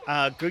hire.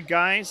 Good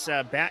guys,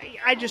 bad.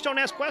 I just don't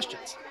ask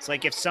questions. It's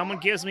like if someone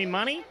gives me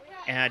money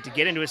to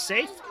get into a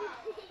safe,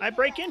 I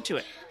break into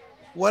it.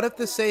 What if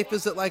the safe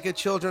is at like a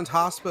children's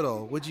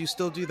hospital? Would you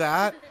still do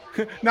that?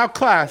 Now,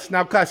 class,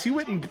 you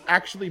wouldn't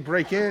actually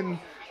break in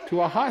to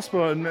a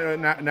hospital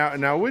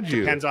now, would you?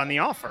 Depends on the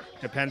offer.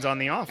 Okay, I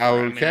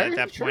mean, at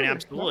that sure. point,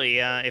 absolutely.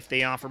 If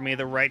they offer me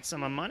the right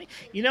sum of money,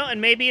 and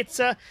maybe it's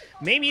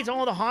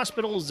all the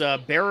hospital's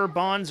bearer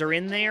bonds are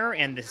in there,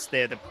 and it's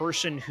the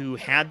person who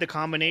had the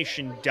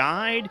combination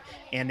died,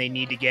 and they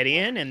need to get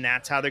in, and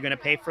that's how they're going to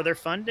pay for their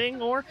funding,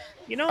 or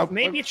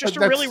maybe it's just a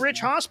really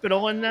rich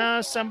hospital,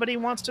 and somebody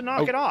wants to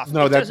knock it off.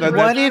 No, it doesn't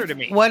really matter to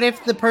me. What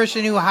if the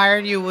person who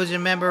hired you was a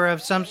member of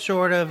some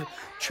sort of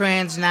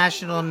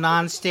transnational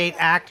non-state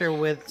actor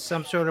with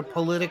some sort of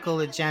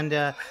political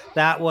agenda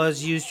that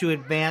was used to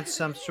advance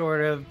some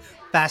sort of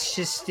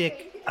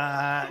fascistic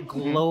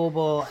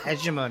global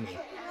hegemony?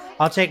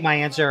 I'll take my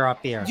answer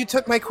up here. You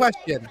took my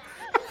question.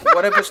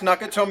 What if it's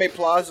Nakatomi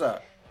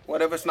Plaza?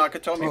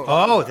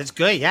 Oh, that's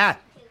good. Yeah.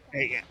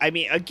 I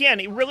mean,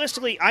 again,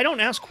 realistically, I don't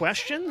ask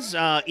questions.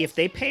 If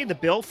they pay the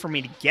bill for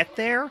me to get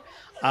there,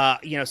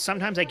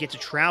 sometimes I get to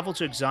travel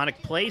to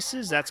exotic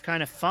places. That's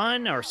kind of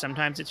fun. Or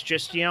sometimes it's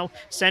just,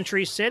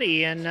 Century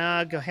City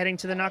and go heading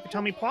to the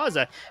Nakatomi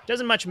Plaza.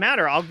 Doesn't much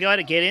matter. I'll go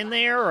to get in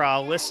there, or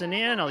I'll listen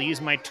in. I'll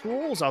use my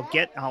tools. I'll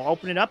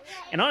open it up.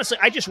 And honestly,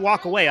 I just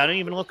walk away. I don't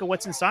even look at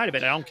what's inside of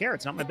it. I don't care.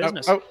 It's not my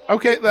business.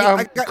 Okay.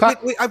 I've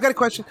got a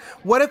question.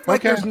 What if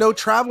there's no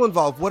travel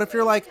involved? What if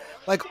you're like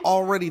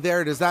already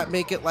there? Does that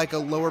make it like a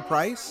lower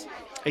price?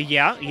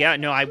 Yeah.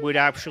 No, I would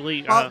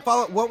actually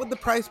follow. What would the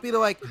price be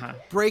to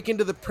break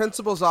into the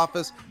principal's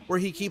office where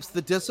he keeps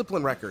the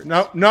discipline record?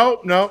 No.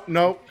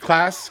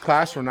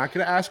 Class. We're not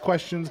going to ask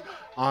questions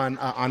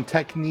on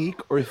technique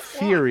or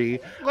theory.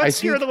 Let's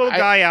hear the little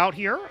guy out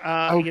here.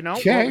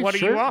 Okay, what are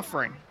you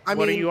offering?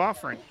 What are you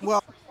offering?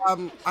 Well,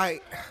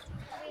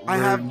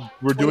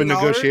 we're doing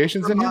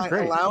negotiations in here.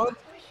 Great. Allowance,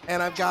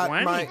 and I've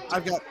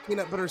got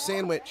peanut butter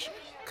sandwich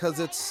because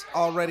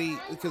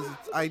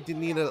I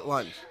didn't eat it at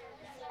lunch.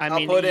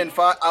 I'll put in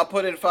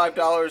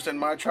 $5 in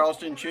my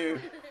Charleston Chew.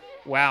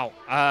 Wow,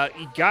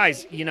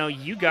 guys,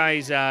 you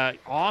guys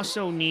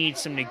also need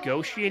some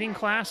negotiating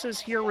classes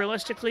here,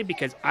 realistically,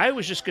 because I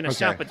was just going to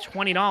stop at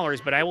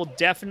 $20, but I will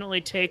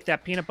definitely take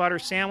that peanut butter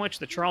sandwich,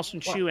 the Charleston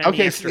Chew, and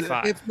the extra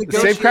 $5.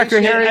 Save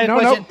cracker, Harry. I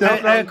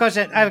have a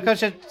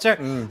question,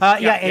 sir.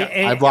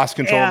 I've lost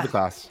control of the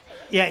class.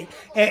 Yeah,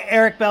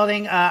 Eric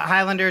Belding,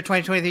 Highlander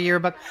 2023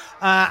 yearbook.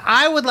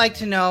 I would like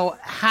to know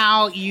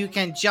how you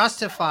can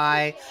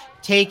justify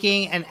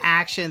taking an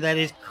action that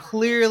is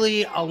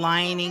clearly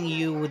aligning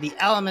you with the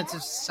elements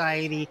of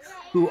society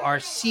who are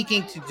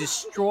seeking to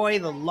destroy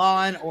the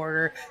law and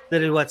order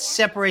that is what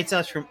separates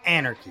us from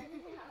anarchy.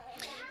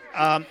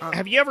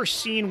 Have you ever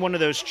seen one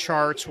of those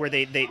charts where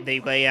they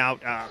lay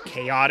out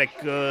chaotic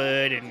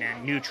good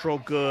and neutral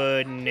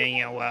good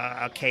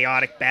and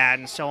chaotic bad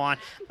and so on?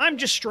 I'm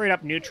just straight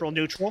up neutral.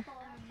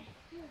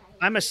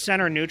 I'm a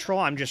center neutral.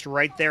 I'm just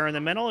right there in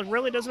the middle. It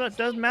really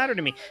doesn't matter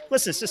to me.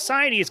 Listen,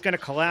 society is going to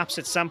collapse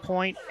at some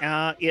point.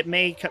 It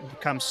may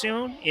come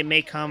soon. It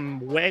may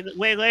come way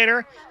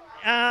later.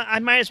 I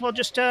might as well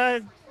just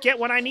get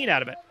what I need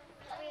out of it.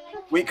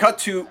 We cut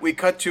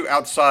to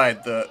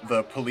outside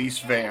the police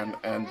van,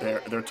 and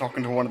they're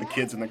talking to one of the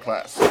kids in the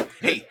class.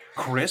 Hey,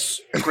 Chris,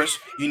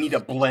 you need to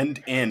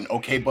blend in,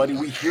 okay, buddy?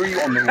 We hear you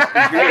on the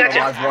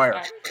live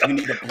wire. You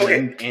need to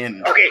blend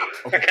in. Okay.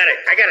 I got it.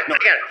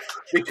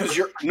 Because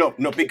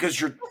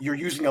you're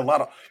using a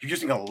lot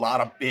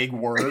of big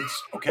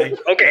words, okay?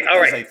 Okay, all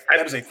right.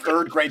 That is a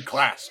third grade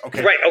class,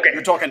 okay? Right, okay.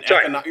 You're talking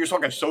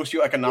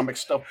socioeconomic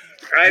stuff.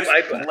 I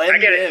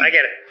get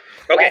it.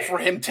 Okay. Offer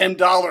him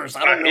 $10.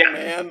 I don't know,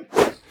 man.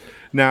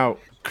 Now,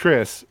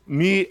 Chris,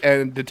 me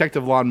and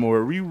Detective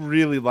Lawnmower, we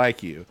really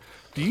like you.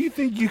 Do you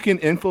think you can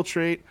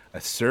infiltrate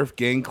a surf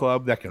gang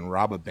club that can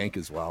rob a bank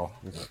as well?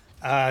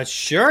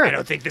 Sure. I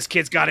don't think this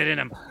kid's got it in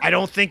him. I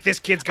think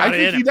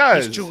he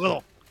does.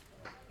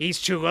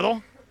 He's too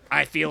little.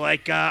 I feel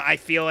like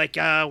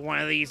one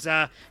of these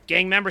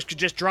gang members could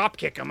just drop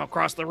kick him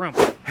across the room.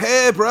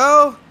 Hey,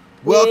 bro.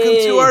 Welcome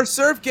to our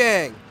surf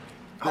gang.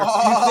 There's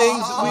a few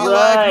things we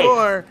like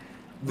more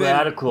than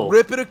radical.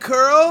 Rip it a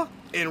curl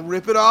and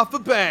rip it off a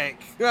bank.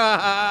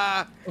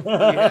 Yeah.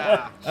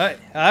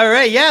 All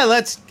right, yeah,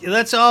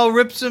 let's all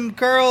rip some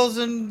curls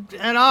and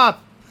off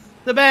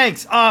the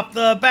banks. Yeah,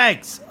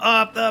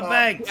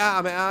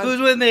 man. Who's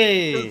with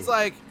me?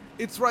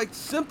 It's like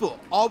simple.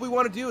 All we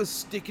want to do is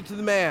stick it to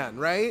the man,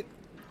 right?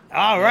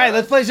 All right,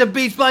 let's play some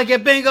beach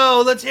blanket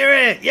bingo. Let's hear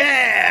it.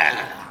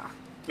 Yeah.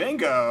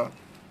 Bingo.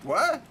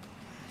 What?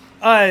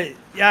 I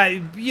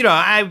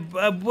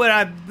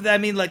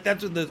mean, like,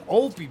 that's what the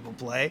old people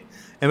play.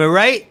 Am I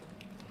right?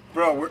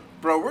 Bro,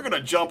 we're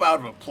gonna jump out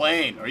of a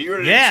plane. Are you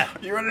ready? Yeah.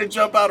 You ready to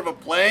jump out of a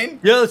plane?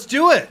 Yeah, let's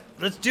do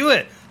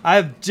it.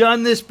 I've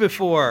done this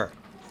before.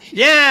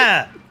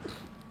 Yeah.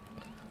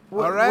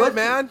 All right,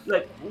 man.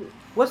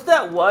 What's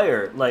that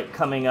wire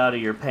coming out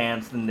of your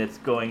pants and it's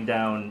going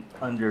down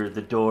under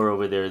the door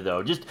over there,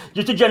 though? Just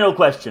a general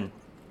question.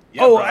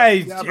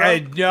 Yeah,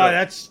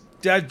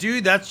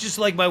 that's just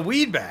like my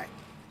weed bag.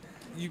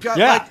 You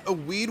got a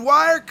weed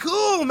wire?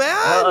 Cool, man.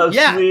 Oh,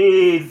 yeah.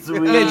 Sweet.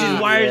 It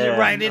just wires it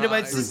right into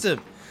my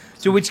system.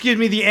 So which gives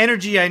me the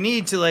energy I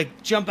need to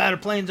like jump out of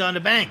planes onto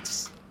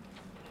banks.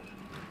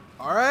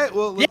 All right,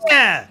 well,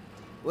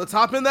 let's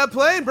hop in that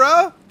plane,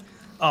 bro.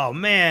 Oh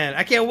man,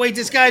 I can't wait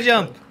to sky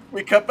jump.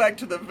 We cut back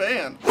to the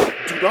van.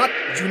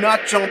 Do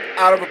not jump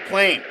out of a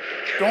plane.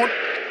 Don't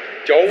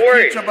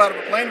worry. Can't jump out of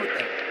a plane with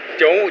them.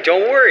 Don't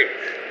worry.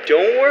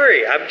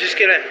 I'm just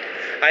gonna.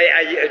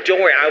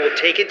 Don't worry. I will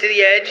take it to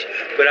the edge,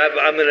 but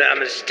I'm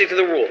gonna stick to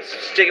the rules.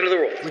 Sticking to the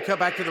rules. We cut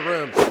back to the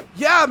room.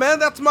 Yeah, man,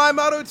 that's my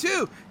motto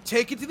too.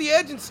 Take it to the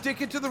edge and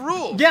stick it to the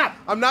rules. Yeah.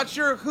 I'm not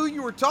sure who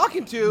you were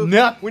talking to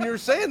when you were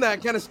saying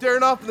that, kind of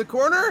staring off in the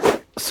corner.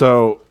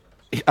 So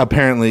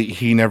apparently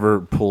he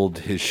never pulled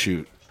his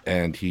chute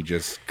and he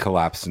just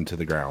collapsed into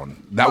the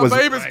ground. My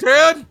baby's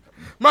dead.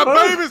 My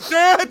baby's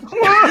dead.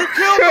 You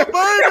killed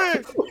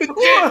my baby.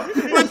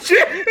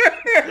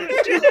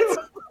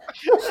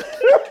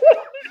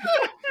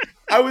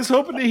 I was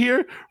hoping to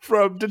hear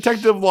from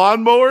Detective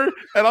Lawnmower,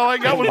 and all I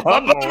got was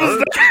my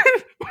baby's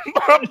dead.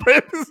 My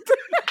baby's dead.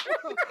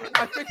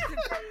 I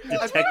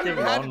think you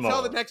had to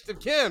tell the next of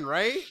kin,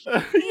 right?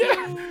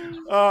 Yeah.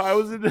 I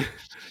was in.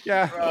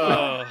 Yeah.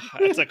 Oh,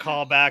 it's a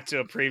callback to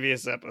a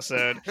previous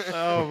episode.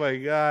 Oh my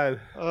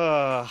god.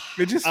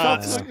 It just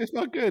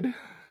felt good.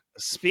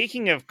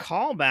 Speaking of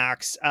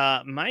callbacks,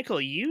 Michael,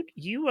 you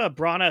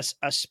brought us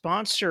a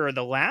sponsor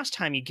the last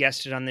time you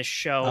guested on this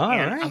show.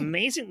 Right.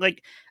 Amazing!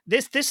 Like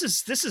this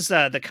is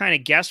the kind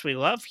of guest we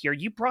love here.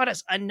 You brought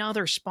us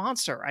another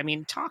sponsor. I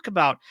mean, talk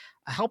about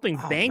helping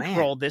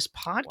bankroll this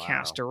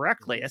podcast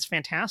directly. That's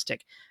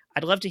fantastic.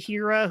 I'd love to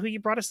hear who you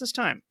brought us this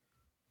time.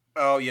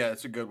 Oh yeah,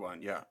 it's a good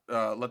one. Yeah,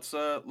 let's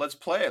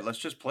play it. Let's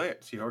just play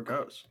it. See how it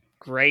goes.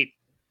 Great.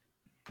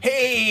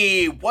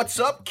 Hey, what's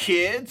up,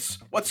 kids?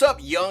 What's up,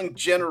 young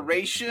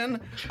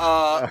generation?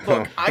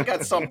 Look, I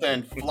got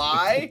something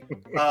fly.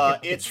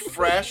 It's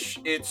fresh.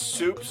 It's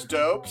soups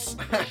dopes.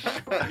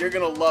 You're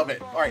gonna love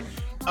it. All right.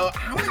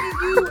 How many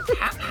of you?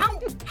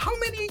 How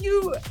many of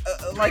you?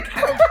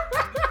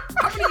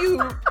 How many of you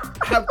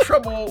have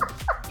trouble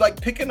like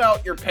picking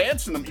out your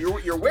pants in them?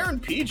 You're wearing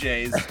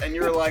PJs and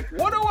you're like,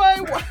 what do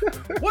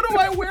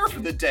I wear for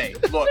the day?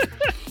 Look.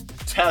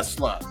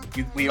 Tesla.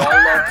 We all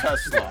love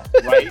Tesla,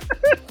 right?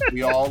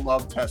 We all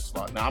love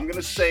Tesla. Now I'm going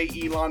to say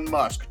Elon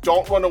Musk.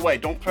 Don't run away.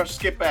 Don't press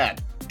skip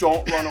ad.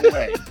 Don't run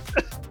away.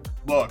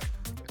 Look,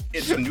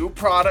 it's a new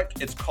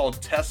product. It's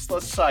called Tesla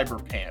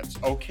Cyber Pants,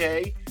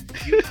 okay?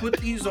 You put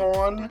these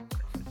on,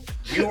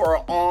 you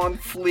are on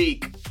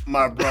fleek,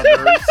 my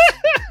brothers.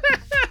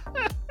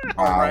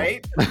 All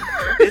right?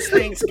 This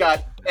thing's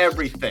got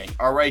everything,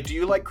 all right? Do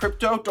you like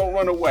crypto? Don't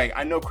run away.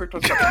 I know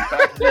crypto's got some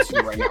bad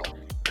publicity right now.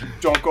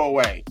 Don't go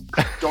away.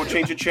 Don't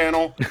change the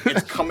channel.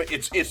 It's coming.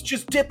 It's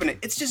just dipping it.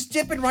 It's just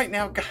dipping right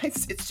now,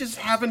 guys. It's just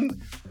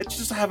having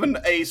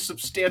a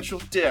substantial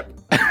dip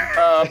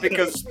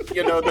because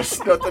there's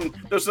nothing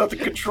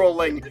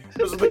controlling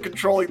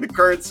the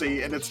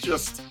currency, and it's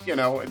just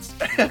it's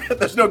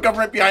there's no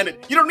government behind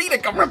it. You don't need a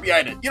government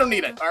behind it. You don't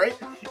need it. All right.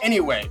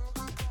 Anyway,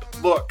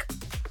 look,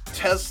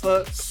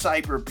 Tesla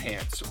Cyber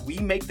Pants. We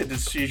make the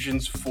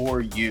decisions for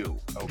you.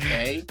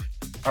 Okay.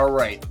 All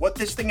right, what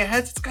this thing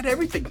has, it's got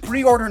everything.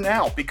 Pre-order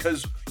now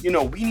because, we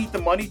need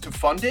the money to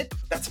fund it.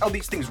 That's how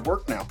these things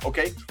work now,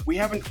 okay? We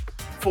haven't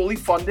fully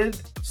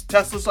funded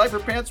Tesla Cyber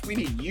Pants. We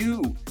need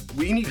you.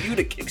 We need you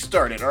to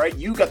kickstart it, all right?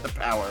 You got the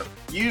power.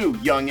 You,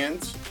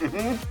 youngins.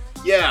 Mm-hmm.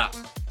 Yeah.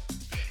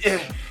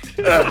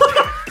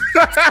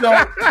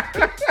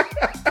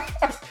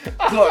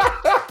 Look,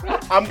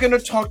 I'm going to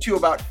talk to you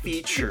about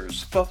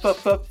features.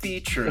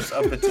 Features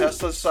of the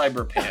Tesla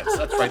Cyber Pants.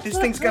 That's right. This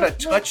thing's got a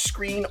touch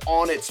screen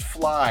on its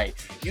fly.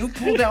 You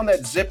pull down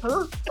that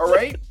zipper, all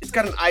right? It's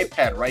got an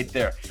iPad right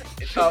there.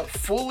 It's a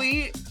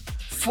fully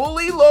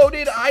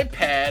loaded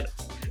iPad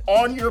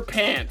on your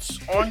pants,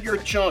 on your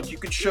junk. You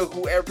can show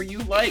whoever you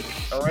like,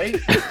 all right?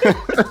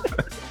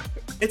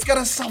 It's got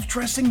a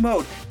self-dressing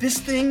mode. This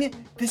thing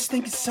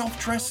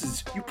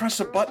self-dresses. You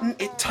press a button,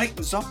 it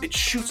tightens up, it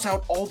shoots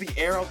out all the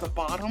air out the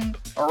bottom.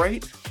 All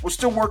right, we're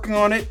still working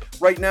on it.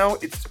 Right now,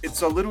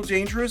 it's a little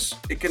dangerous.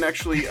 It can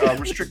actually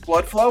restrict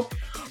blood flow.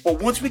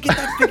 But once we get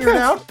that figured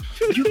out,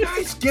 you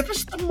guys give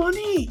us the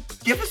money.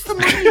 Give us the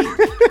money.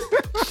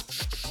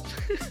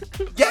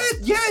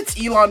 Yeah, it's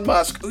Elon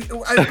Musk.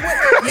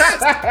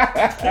 Yes.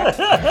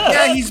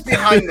 Yeah, he's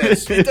behind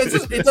this. It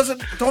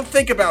doesn't. Don't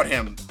think about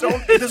him.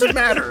 It doesn't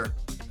matter.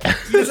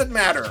 He doesn't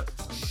matter.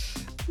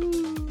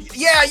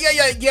 Yeah.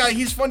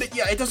 He's funded.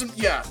 Yeah, it doesn't.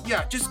 Yeah.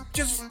 Just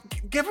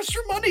give us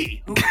your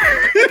money. Come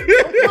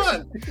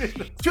on,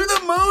 to the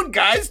moon,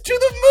 guys. To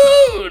the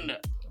moon.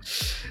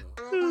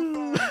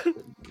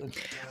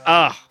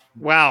 Oh,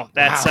 wow.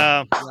 That's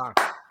oh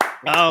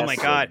my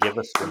God! Give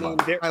us the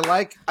money.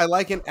 I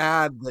like an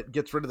ad that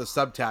gets rid of the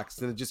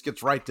subtext and it just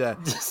gets right to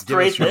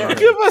straight there.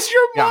 Give us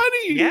your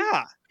money.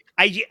 Yeah.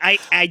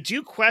 I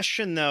do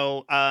question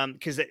though,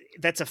 because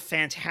that's a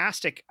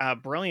fantastic,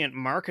 brilliant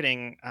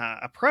marketing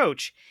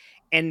approach,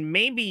 and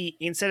maybe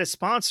instead of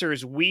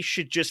sponsors, we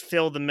should just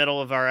fill the middle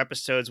of our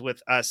episodes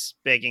with us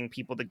begging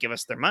people to give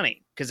us their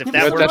money. Because if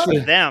that works for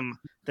them,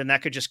 then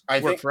that could just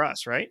work for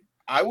us, right?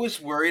 I was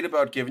worried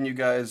about giving you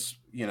guys,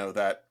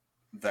 that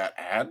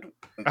ad,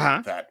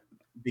 that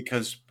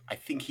because I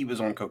think he was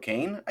on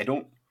cocaine.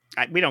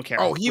 We don't care.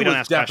 Oh, he we don't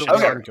was ask definitely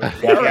questions. on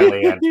cocaine.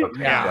 Definitely on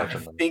cocaine. Yeah.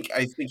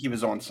 I think he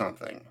was on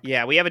something.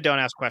 Yeah, we have a don't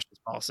ask questions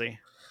policy.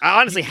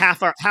 Honestly,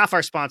 half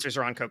our sponsors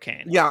are on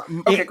cocaine. Yeah.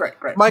 Okay, great.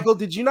 Michael,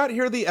 did you not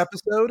hear the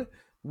episode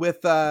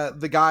with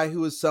the guy who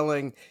was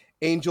selling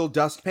angel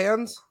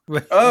dustpans?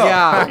 Oh,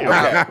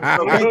 yeah.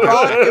 Okay. We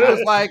thought it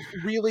was like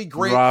really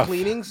great Rough.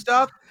 cleaning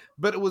stuff,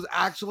 but it was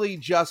actually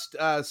just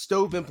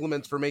stove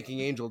implements for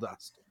making angel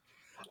dust.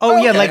 Oh,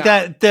 yeah, like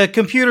that the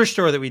computer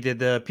store that we did,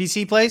 the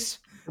PC place.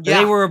 Yeah.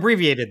 They were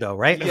abbreviated though,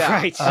 right? Yeah.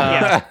 Right.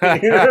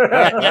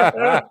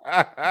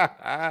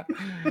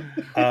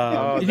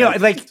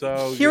 Like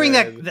so hearing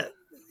good.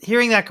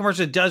 hearing that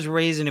commercial does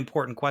raise an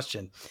important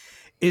question.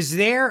 Is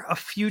there a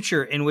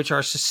future in which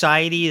our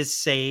society is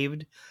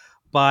saved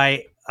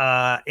by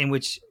in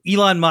which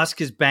Elon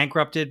Musk is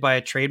bankrupted by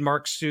a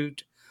trademark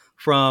suit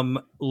from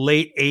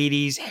late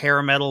 80s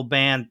hair metal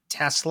band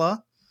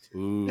Tesla?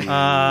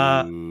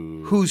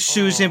 Who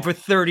sues him for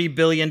 $30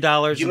 billion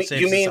and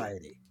saves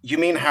society? You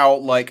mean how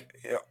like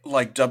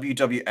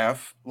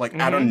WWF,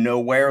 out of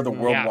nowhere, the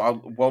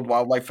World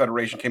Wildlife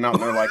Federation came out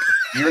and they're like,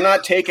 "You're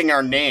not taking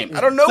our name."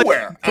 Out of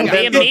nowhere, and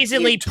they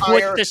amazingly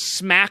put the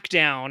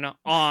SmackDown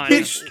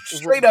on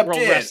straight up World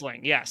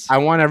Wrestling. Yes, I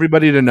want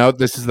everybody to note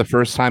this is the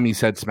first time he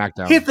said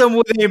SmackDown. Hit them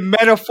with a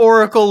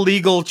metaphorical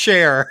legal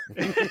chair.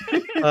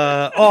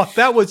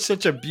 That was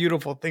such a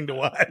beautiful thing to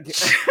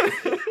watch.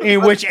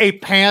 In which a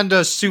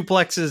panda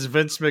suplexes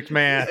Vince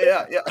McMahon.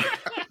 Yeah.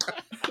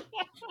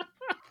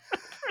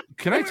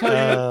 Can I tell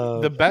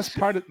you the best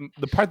part?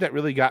 The part that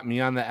really got me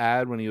on the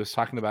ad when he was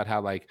talking about how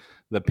like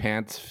the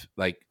pants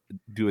like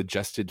do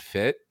adjusted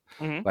fit,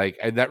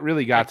 that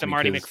really got to me.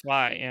 Marty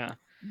McFly, yeah.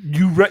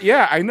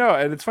 Yeah, I know,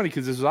 and it's funny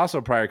because this was also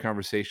a prior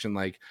conversation.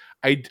 Like,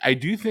 I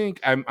do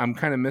think I'm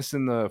kind of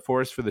missing the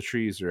forest for the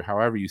trees, or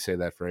however you say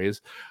that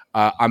phrase.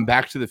 I'm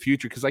Back to the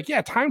Future because,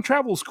 time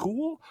travel's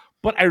cool,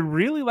 but I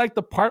really like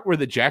the part where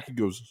the jacket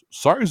goes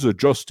size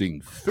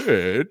adjusting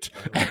fit,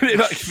 and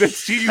it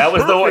fits you. That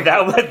was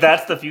perfect.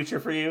 That's the future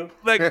for you.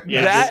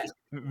 That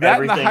and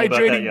the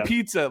hydrating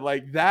pizza,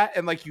 like that,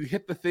 and like you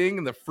hit the thing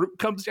and the fruit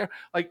comes down,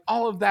 like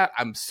all of that.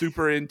 I'm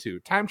super into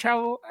time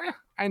travel.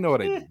 I know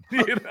what I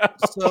did.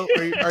 So,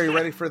 are you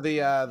ready for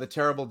the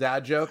terrible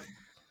dad joke?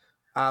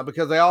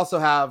 Because they also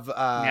have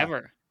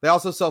never. They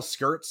also sell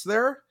skirts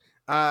there,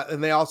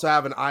 and they also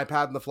have an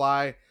iPad in the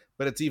fly,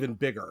 but it's even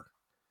bigger.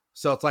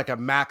 So it's like a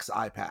Max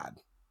iPad.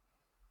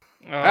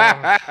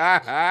 Yeah.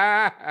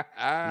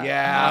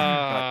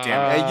 God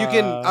damn it.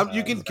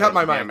 You can cut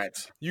my mic.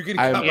 You can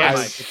cut my mic.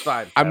 It's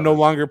fine. I'm no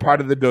longer part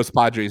of the Dos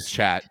Padres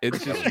chat.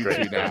 It's just you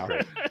two now.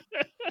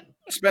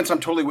 Spence, I'm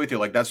totally with you.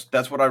 Like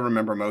that's what I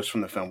remember most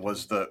from the film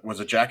was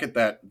a jacket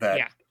that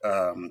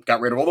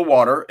got rid of all the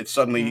water. It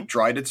suddenly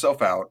dried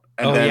itself out,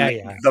 and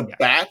the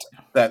bat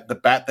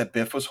that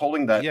Biff was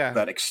holding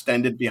that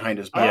extended behind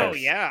his back. Oh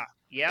yeah,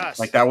 yes.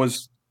 Like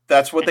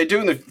that's what they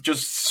do. And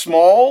just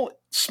small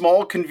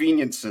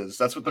conveniences.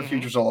 That's what the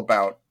future's all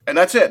about. And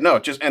that's it.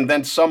 No, and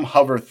then some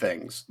hover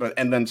things,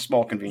 and then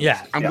small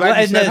conveniences. Yeah, I'm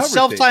glad. And the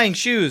self-tying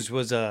shoes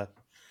was a.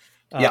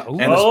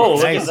 Look at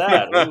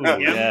that!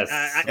 Ooh, yes,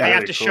 I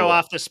have to show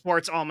off the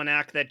sports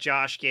almanac that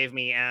Josh gave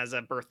me as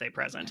a birthday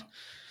present.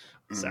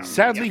 So,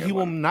 sadly, he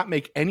will not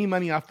make any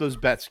money off those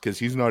bets because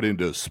he's not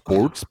into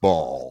sports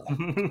ball.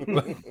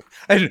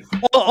 And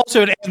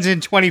also, it ends in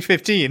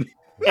 2015.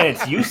 And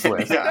it's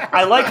useless.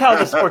 I like how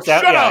the sports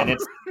and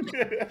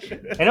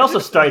it also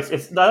starts. I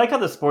like how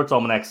the sports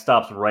almanac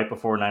stops right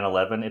before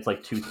 9/11. It's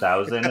like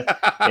 2000.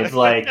 It's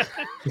like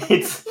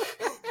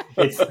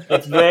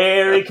it's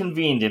very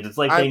convenient. It's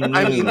like they knew.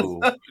 I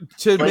mean,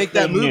 to make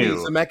that movie,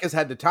 Zemeckis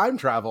had to time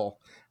travel.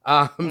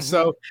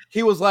 So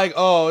he was like,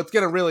 "Oh, it's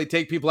gonna really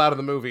take people out of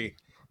the movie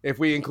if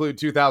we include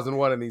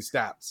 2001 in these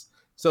stats."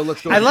 So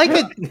let's go. I like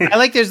it. I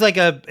like there's like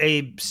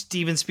a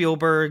Steven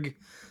Spielberg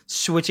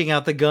switching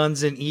out the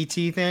guns in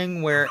E.T.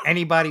 thing where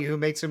anybody who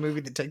makes a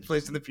movie that takes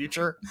place in the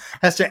future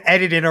has to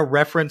edit in a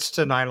reference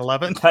to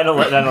 9/11.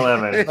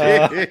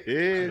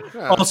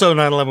 9/11. Also,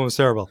 9/11 was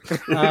terrible.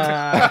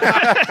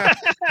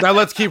 Now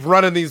let's keep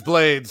running these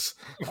blades.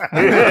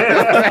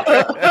 I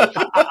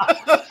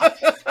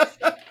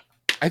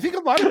think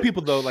a lot of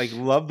people though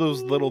love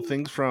those little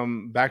things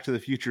from Back to the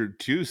Future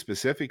too.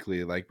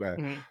 Specifically, like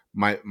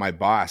my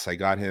boss, I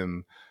got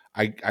him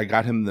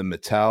the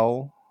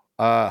Mattel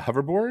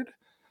hoverboard.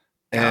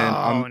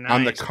 And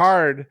on the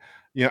card,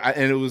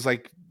 and it was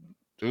like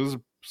it was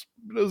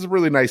a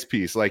really nice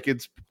piece. Like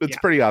it's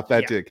pretty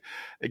authentic.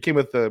 Yeah. It came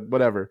with the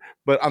whatever.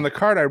 But on the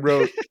card I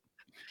wrote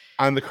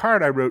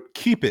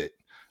keep it.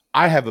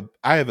 I have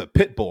a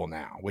pit bull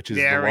now, which is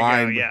the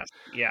line. Go. Yes.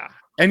 Yeah.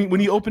 And when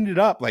he opened it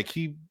up, I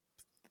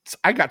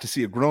got to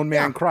see a grown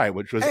man cry,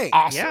 which was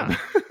awesome.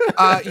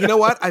 Yeah. You know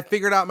what? I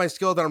figured out my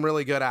skill that I'm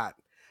really good at.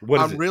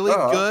 I'm really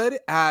good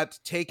at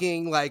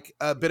taking like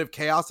a bit of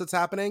chaos that's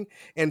happening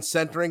and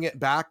centering it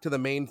back to the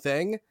main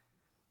thing,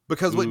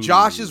 because what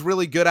Josh is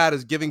really good at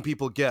is giving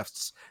people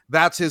gifts.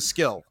 That's his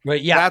skill.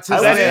 Right? Yeah, that's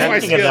his.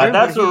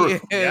 That's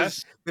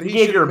you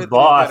gave your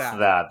boss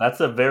that. That's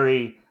a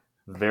very,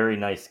 very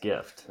nice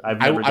gift. I've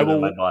never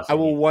given my boss. I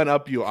will one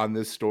up you on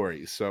this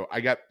story. So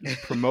I got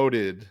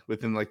promoted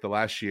within like the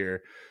last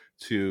year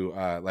to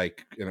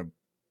like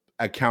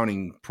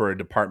accounting for a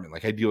department.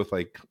 Like I deal with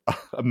like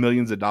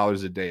millions of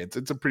dollars a day.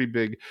 It's a pretty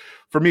big,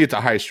 for me, it's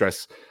a high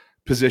stress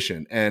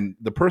position. And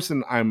the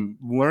person I'm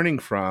learning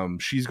from,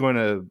 she's going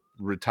to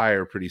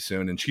retire pretty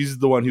soon. And she's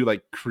the one who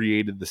like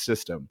created the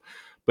system.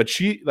 But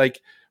she like,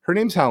 her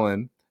name's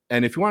Helen.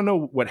 And if you want to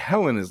know what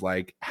Helen is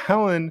like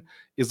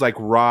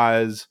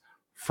Roz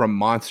from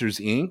Monsters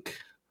Inc.,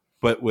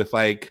 but with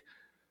like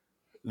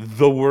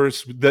the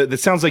worst, that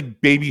sounds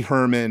like Baby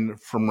Herman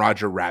from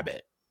Roger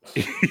Rabbit.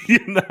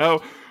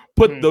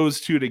 Put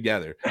those two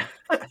together.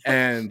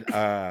 And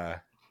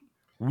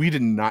we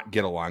did not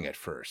get along at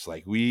first.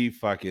 Like we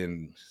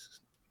fucking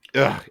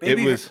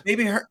Baby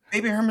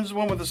Herman's the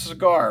one with the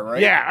cigar,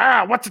 right?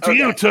 Yeah. What's it to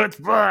you, Toots?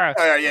 Yeah.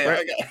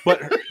 Right?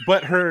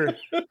 Okay.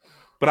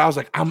 But I was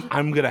like,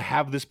 I'm gonna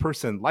have this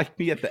person like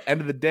me at the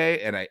end of the day,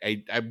 and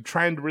I'm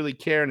trying to really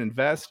care and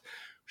invest.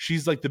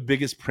 She's like the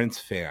biggest Prince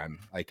fan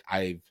like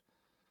I've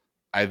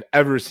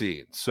ever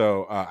seen.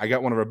 So I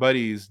got one of our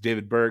buddies,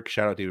 David Burke.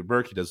 Shout out David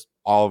Burke. He does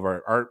all of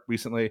our art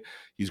recently.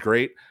 He's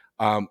great.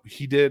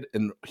 He did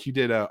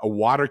a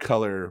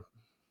watercolor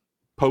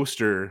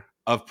poster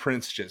of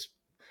Prince just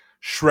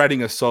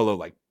shredding a solo,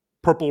 like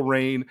Purple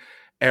Rain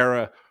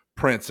era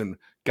Prince, and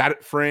got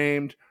it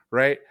framed,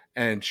 right?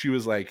 And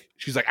she's like,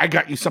 I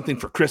got you something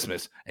for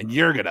Christmas and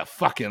you're gonna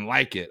fucking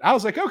like it. I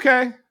was like,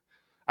 okay,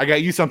 I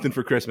got you something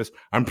for Christmas.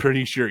 I'm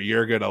pretty sure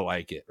you're gonna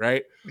like it,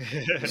 right?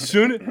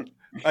 Soon,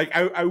 like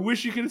I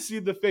wish you could have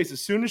seen the face.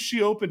 As soon as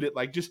she opened it,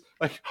 like just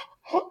like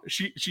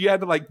she had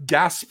to like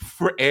gasp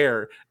for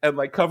air and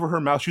like cover her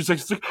mouth. She was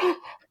like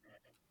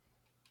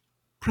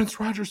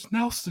Prince Rogers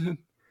Nelson,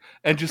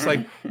 and just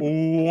like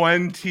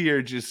one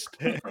tear just.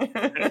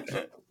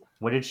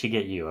 What did she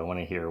get you? I want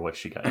to hear what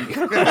she got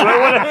you.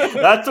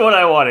 That's what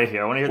I want to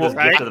hear. I want to hear this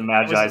gift of the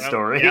Magi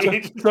story.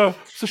 Yeah.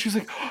 So she's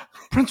like,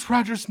 Prince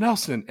Rogers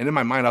Nelson. And in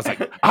my mind, I was like,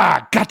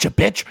 gotcha,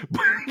 bitch.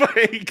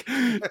 Like,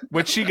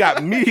 what she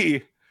got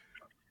me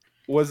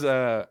was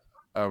a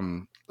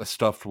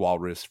stuffed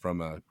walrus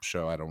from a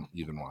show I don't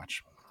even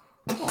watch.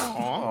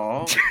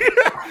 Aww.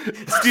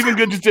 Stephen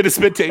Good just did a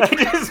spit take.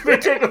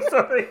 I'm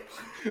sorry.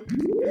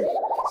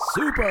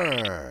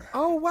 Super.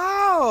 Oh,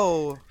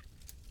 wow.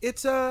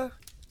 It's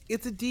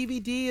a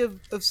DVD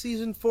of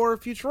season 4 of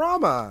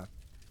Futurama.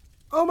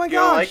 Oh my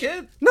gosh! You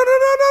like it? No!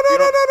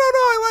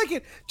 I like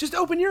it. Just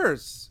open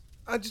yours.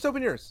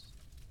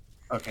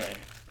 Okay.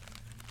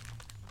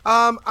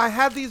 I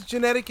had these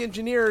genetic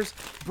engineers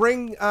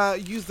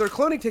use their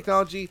cloning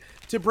technology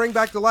to bring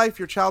back to life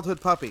your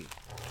childhood puppy.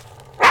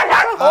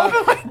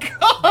 Oh my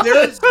god!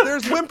 There's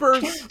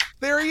Whimpers.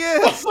 There he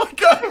is. Oh my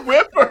god,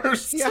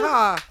 Whimpers!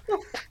 Yeah.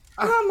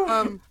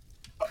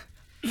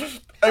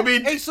 I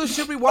mean, hey, so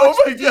should we watch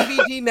the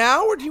DVD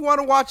now, or do you want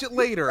to watch it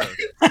later?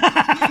 You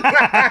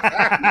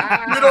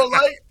don't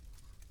like?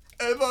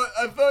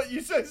 I thought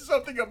you said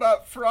something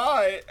about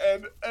Fry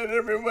and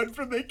everyone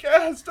from the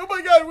cast. Oh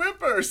my god,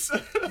 Whimpers!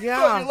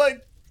 Yeah, you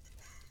like,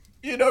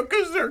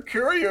 because they're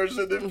couriers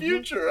in the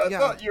future. I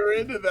thought you were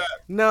into that.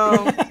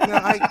 No,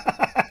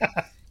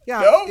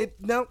 No.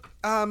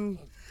 Oh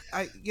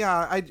my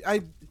god,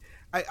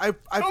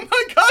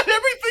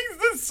 everything's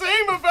the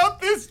same about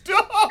this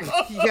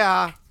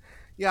dog.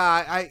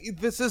 Yeah,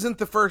 this isn't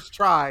the first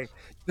try.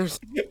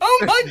 Oh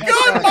my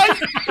god, my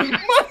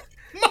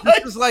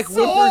this is like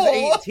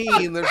Whimpers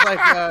 18. There's like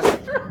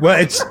well,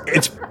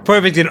 it's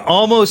perfect in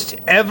almost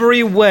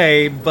every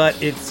way,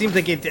 but it seems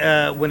like it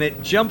when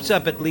it jumps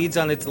up, it leads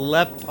on its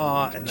left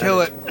paw and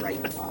kill it.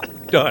 Right paw.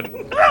 Done.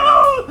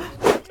 No!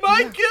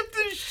 My gift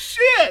is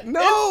shit.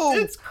 No,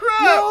 it's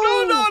crap.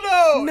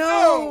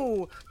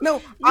 No.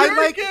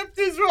 Your gift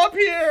is up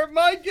here.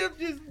 My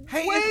gift is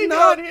way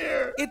down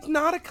here. It's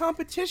not a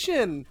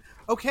competition.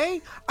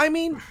 Okay? I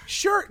mean,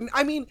 sure.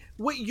 I mean,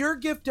 what your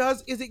gift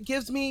does is it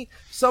gives me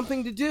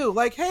something to do.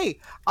 Like, hey,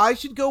 I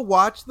should go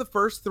watch the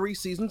first 3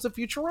 seasons of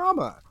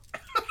Futurama.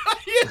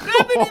 You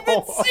haven't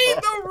even seen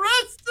the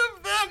rest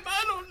of them.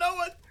 I don't know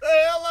what the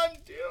hell I'm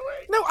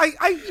doing. No,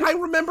 I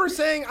remember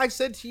saying, I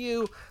said to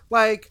you,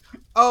 like,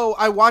 oh,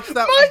 I watched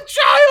that. My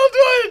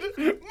childhood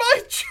is in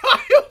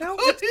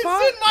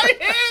my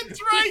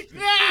hands right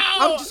now.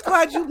 I'm just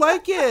glad you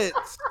like it.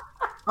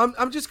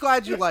 I'm just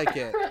glad you like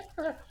it.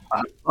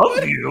 I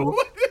love you.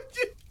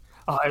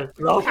 I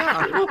love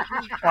you.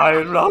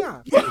 I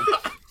love you.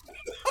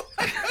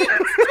 Talking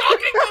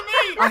to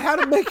me. I had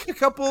to make a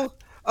couple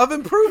of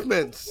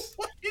improvements.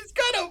 He's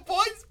got a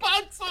voice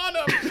box on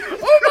him.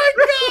 Oh my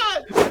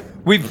god.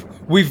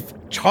 We've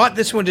taught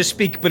this one to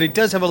speak, but it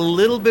does have a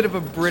little bit of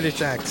a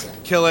British accent.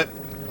 Kill it.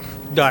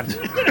 Done.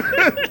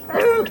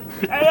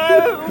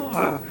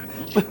 Hello.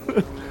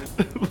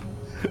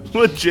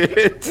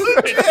 Legit.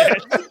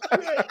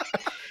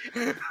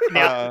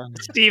 Now,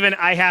 Steven,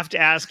 I have to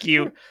ask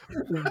you,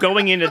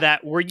 going into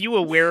that, were you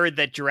aware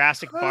that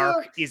Jurassic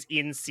Park is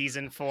in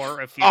season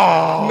 4 of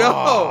Futurama?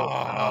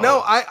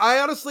 No. I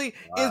honestly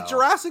is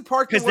Jurassic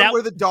Park the one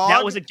where the dog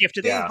that was a gift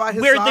to by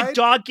his where side? the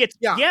dog gets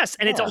yes,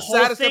 and it's a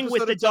whole thing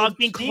with the dog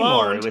being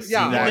cloned.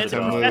 The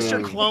professor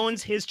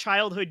clones his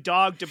childhood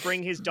dog to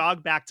bring his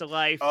dog back to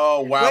life.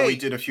 Oh wow, we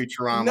did a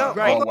Futurama. No,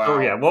 oh wow. Oh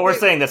yeah, well we're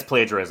saying that's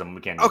plagiarism.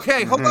 We can't.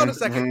 Okay, hold on a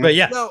second. But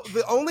yeah, no,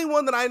 the only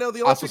one that I know,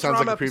 the only Also sounds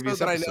Futurama like a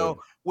previous episode that I know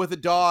with a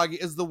dog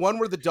is the one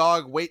where the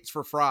dog waits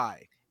for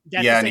Fry.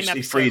 That's yeah, the same and he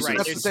episode, freezes. right?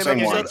 That's the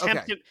same one.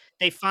 Okay.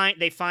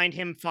 They find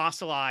him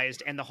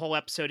fossilized, and the whole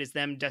episode is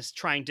them just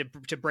trying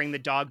to bring the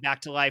dog back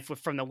to life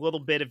from the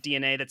little bit of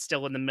DNA that's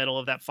still in the middle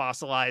of that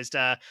fossilized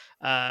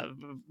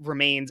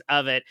remains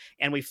of it.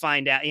 And we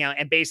find out,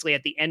 and basically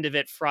at the end of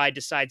it, Fry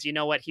decides, you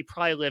know what, he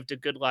probably lived a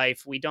good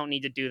life. We don't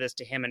need to do this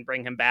to him and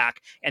bring him back.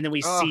 And then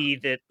we see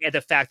the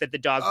fact that the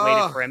dog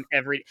waited for him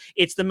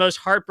it's the most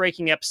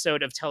heartbreaking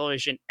episode of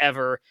television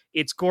ever.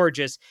 It's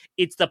gorgeous.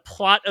 It's the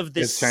plot of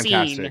the scene.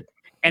 Fantastic.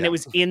 And it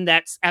was in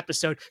that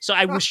episode. So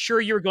I was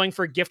sure you were going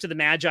for a Gift of the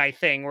Magi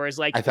thing, whereas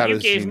like you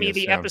gave me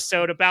the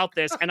episode about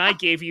this and I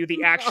gave you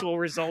the actual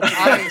result.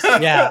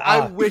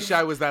 I wish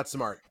I was that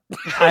smart.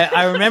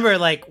 I remember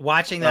like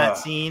watching that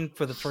scene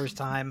for the first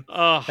time.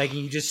 Like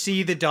you just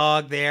see the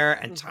dog there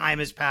and time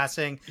is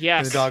passing.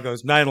 Yes. And the dog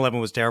goes,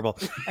 9/11 was terrible.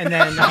 And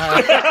then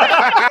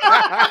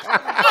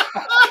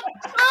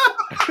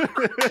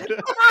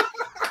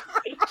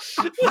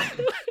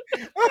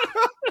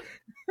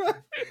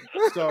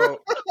So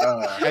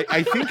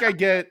I think I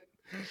get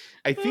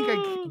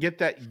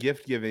that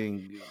gift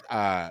giving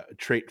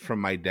trait from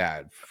my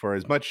dad. For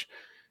as much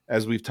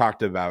as we've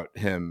talked about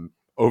him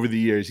over the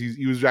years,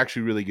 he was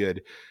actually really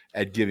good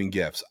at giving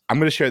gifts. I'm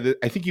going to share this.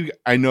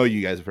 I know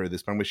you guys have heard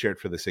this, but I'm going to share it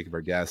for the sake of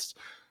our guests.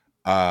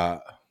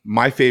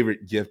 My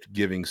favorite gift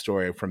giving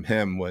story from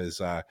him was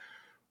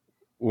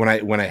when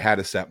I had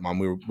a stepmom.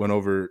 We went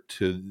over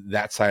to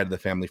that side of the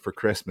family for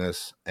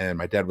Christmas, and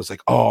my dad was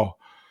like, "Oh,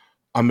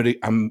 I'm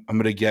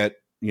gonna get,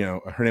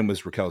 her name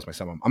was Raquel's my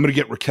stepmom. I'm gonna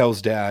get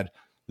Raquel's dad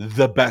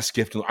the best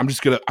gift. I'm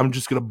just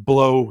gonna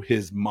blow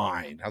his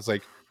mind." I was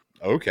like,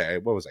 okay,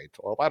 what was I,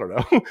 12? I don't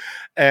know.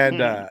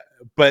 And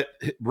but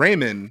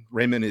Raymond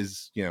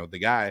is, the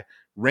guy.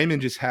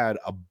 Raymond just had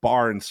a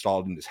bar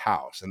installed in his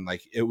house, and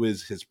like it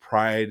was his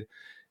pride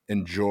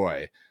and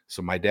joy.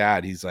 So my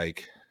dad, he's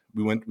like,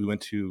 we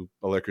went to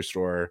a liquor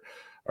store,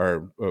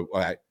 or it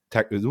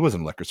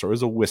wasn't a liquor store, it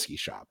was a whiskey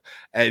shop,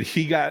 and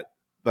he got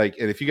and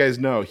if you guys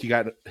know, he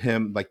got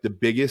him like the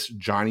biggest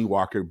Johnny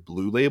Walker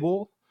Blue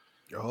Label,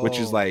 which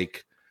is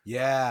like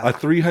a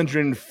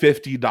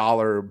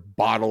 $350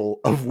 bottle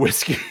of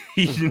whiskey,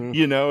 and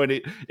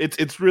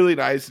it's really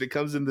nice, and it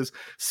comes in this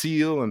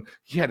seal, and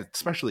he had a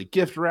specially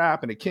gift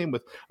wrap, and it came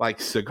with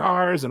like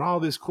cigars and all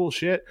this cool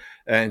shit,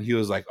 and he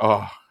was like,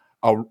 oh,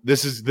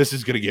 this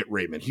is gonna get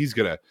Raymond. He's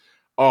gonna,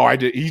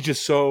 he's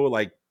just so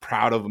like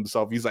proud of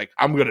himself. He's like,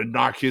 I'm gonna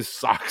knock his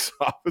socks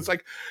off. It's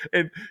like,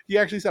 and he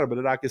actually said, I'm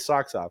gonna knock his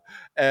socks off.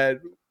 And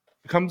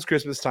comes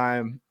Christmas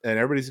time, and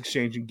everybody's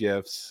exchanging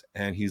gifts,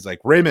 and he's like,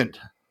 Raymond,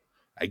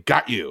 I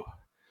got you.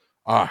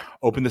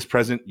 Open this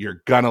present.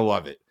 You're gonna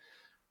love it.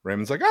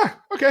 Raymond's like,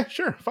 okay,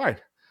 sure, fine.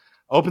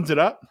 Opens it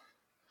up.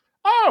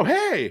 Oh,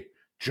 hey,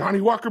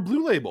 Johnny Walker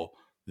Blue Label.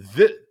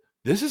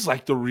 This is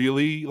like the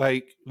really,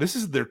 like, this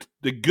is the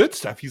good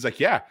stuff. He's like,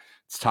 yeah,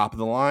 it's top of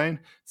the line.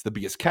 It's the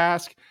biggest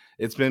cask.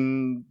 It's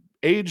been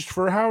aged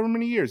for however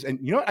many years. And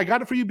you know what? I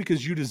got it for you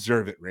because you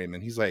deserve it,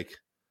 Raymond. He's like,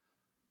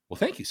 well,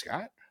 thank you,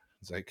 Scott.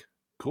 He's like,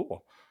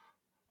 cool.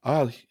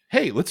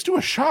 Hey, let's do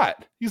a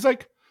shot. He's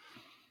like,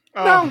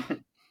 no.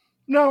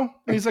 And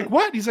he's like,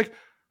 what? He's like,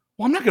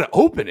 well, I'm not going to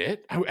open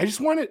it. I just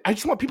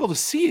want people to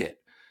see it.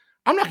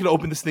 I'm not going to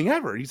open this thing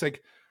ever. He's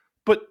like,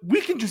 but we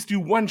can just do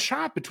one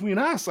shot between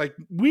us. Like,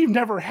 we've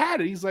never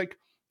had it. He's like,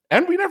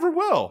 and we never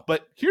will.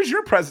 But here's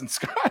your present,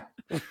 Scott.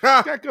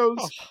 Scott goes,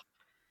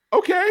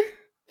 okay,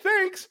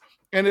 thanks.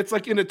 And it's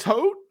like in a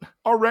tote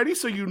already,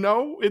 so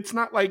it's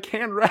not like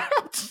hand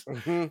wrapped.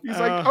 He's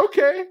like,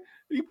 okay.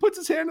 He puts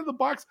his hand in the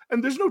box,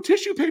 and there's no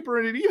tissue paper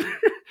in it either.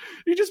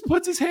 He just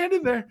puts his hand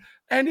in there,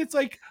 and it's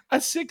like a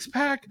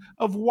 6-pack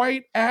of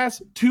white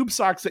ass tube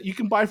socks that you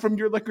can buy from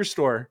your liquor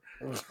store.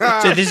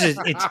 So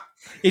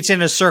it's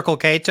in a Circle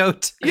K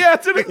tote? Yeah,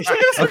 it's in a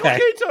Circle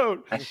K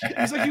tote.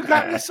 He's like, you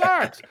got me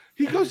socks.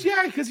 He goes,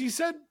 yeah, because you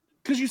said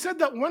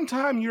that one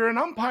time you're an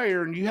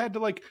umpire and you had to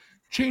like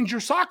change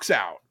your socks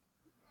out.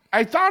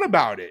 I thought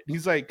about it.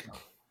 He's like,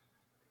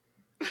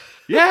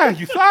 yeah,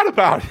 you thought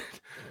about it.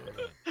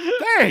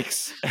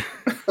 Thanks.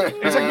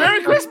 It's like,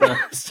 Merry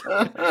Christmas.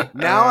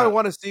 Now I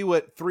want to see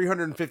what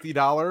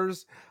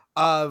 $350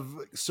 of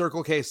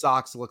Circle K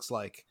socks looks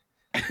like.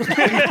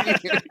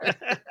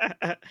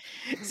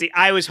 See,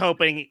 I was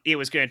hoping it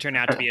was going to turn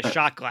out to be a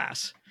shot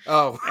glass.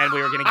 Oh, and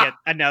we were going to get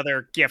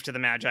another gift of the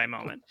Magi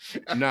moment.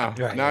 No.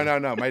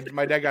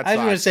 My dad got. I'm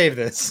going to socked. save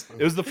this.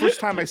 It was the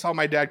first time I saw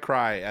my dad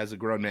cry as a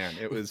grown man.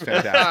 It was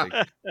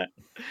fantastic.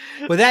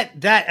 Well,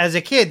 that as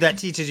a kid, that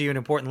teaches you an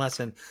important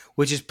lesson,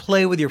 which is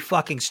play with your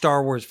fucking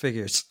Star Wars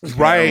figures.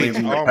 Right.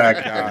 Oh my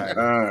god.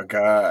 Oh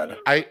god.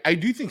 I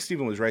do think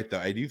Stephen was right though.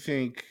 I do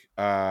think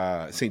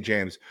St.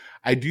 James.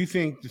 I do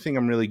think the thing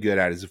I'm really good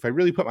at is if I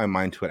really put my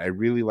mind to it, I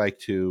really like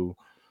to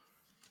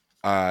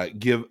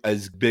give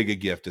as big a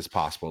gift as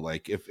possible.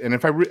 Like if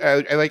I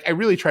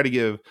really try to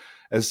give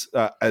as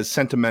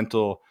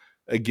sentimental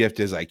a gift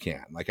as I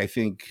can. Like I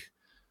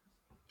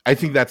always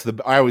think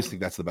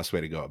that's the best way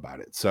to go about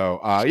it.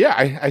 So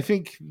I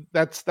think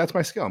that's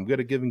my skill. I'm good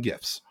at giving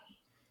gifts.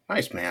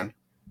 Nice, man.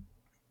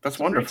 That's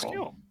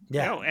wonderful.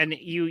 Yeah. No, and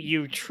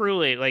you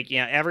truly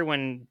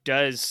everyone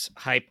does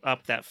hype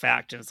up that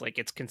fact, and it's like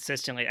it's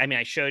consistently. I mean,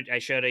 I showed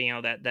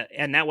that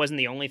and that wasn't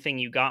the only thing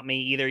you got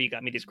me either. You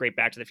got me these great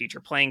Back to the Future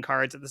playing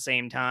cards at the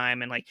same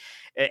time, and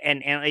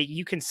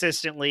you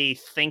consistently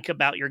think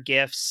about your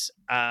gifts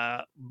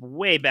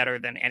way better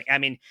than any. I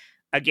mean,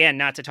 again,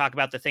 not to talk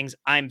about the things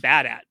I'm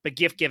bad at, but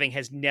gift giving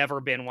has never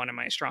been one of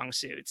my strong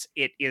suits.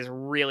 It is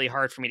really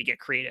hard for me to get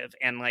creative,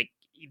 and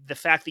the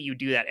fact that you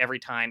do that every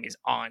time is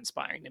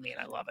awe-inspiring to me,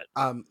 and I love it.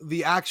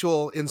 The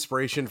actual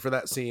inspiration for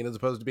that scene, as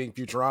opposed to being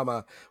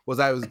Futurama, was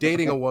I was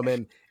dating a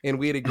woman and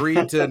we had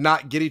agreed to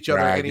not get each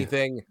other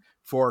anything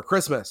for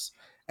Christmas.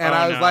 And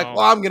I was like, well,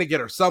 I'm going to get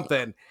her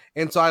something.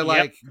 And so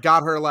I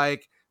got her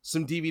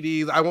some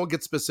DVDs. I won't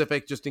get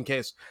specific just in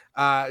case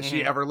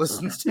she ever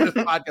listens to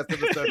this podcast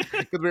episode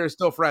because we were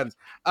still friends.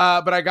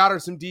 But I got her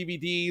some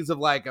DVDs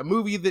of a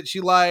movie that she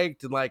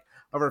liked and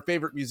of her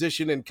favorite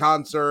musician in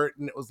concert.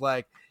 And it was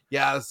like,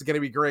 yeah, this is going to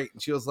be great.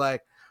 And she was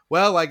like,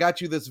 well, I got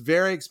you this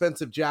very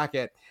expensive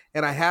jacket.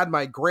 And I had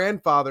my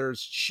grandfather's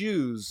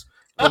shoes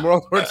from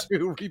World War II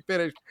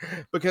refinished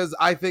because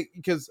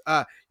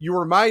you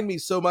remind me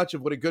so much of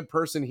what a good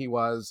person he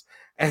was.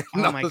 And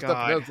oh my God. Stuff.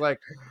 And I was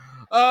like,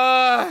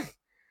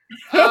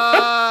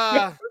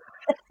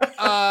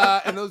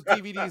 and those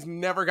DVDs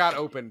never got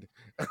opened.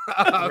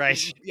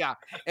 Right. Yeah.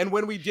 And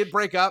when we did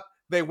break up,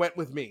 they went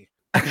with me.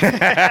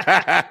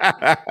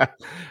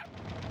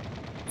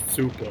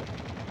 Super.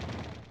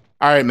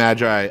 All right,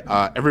 Magi.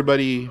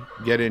 Everybody,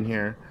 get in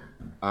here.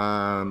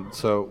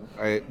 So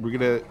we're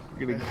gonna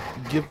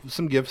give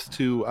some gifts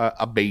to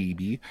a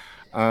baby.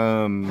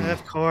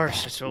 Of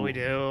course, that's what we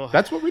do.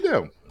 That's what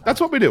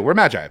we do. We're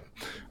Magi.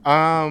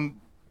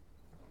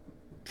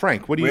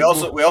 Frank, what do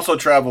you? We also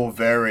travel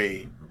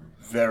very,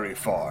 very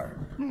far.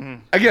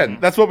 Again,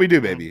 that's what we do,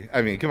 baby.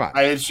 I mean, come on.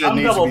 I'm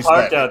double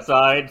parked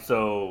outside,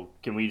 so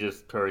can we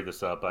just hurry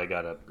this up? I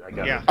gotta.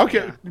 Yeah.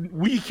 Okay,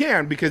 we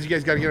can because you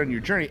guys got to get on your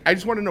journey. I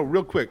just want to know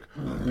real quick,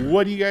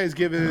 what are you guys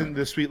giving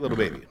the sweet little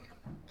baby?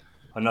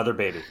 Another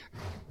baby.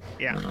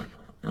 Yeah.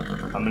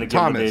 I'm gonna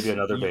give the baby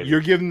another baby. You're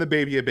giving the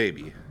baby a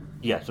baby.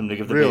 Yes, I'm gonna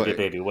give the baby a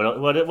baby.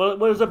 What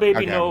does a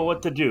baby know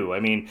what to do? I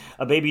mean,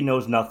 a baby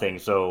knows nothing,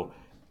 so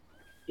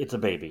it's a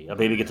baby. A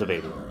baby gets a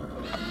baby.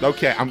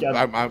 Okay, Can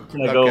I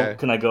go? Okay.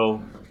 Can I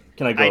go?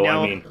 I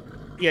know.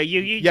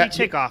 You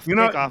take off. Take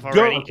off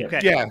already.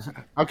 Okay. Yeah.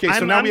 Okay.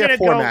 So now we have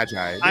four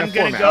Magi. I'm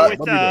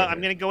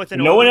gonna go with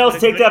an. No one else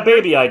take that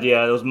baby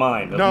idea. It was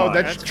mine.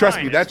 That's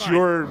trust me. That's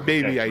your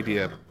baby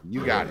idea.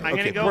 You got it. I'm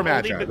gonna go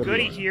oldie but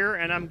goodie here,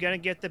 and I'm gonna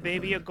get the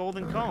baby a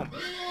golden comb.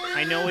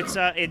 I know it's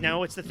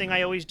the thing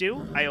I always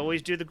do. I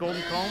always do the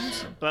golden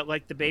combs, but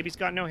the baby's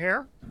got no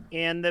hair,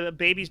 and the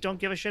babies don't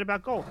give a shit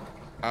about gold.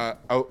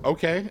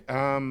 Okay.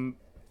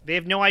 They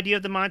have no idea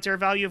of the monetary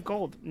value of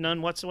gold,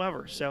 none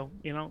whatsoever. So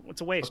it's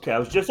a waste. Okay, I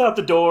was just out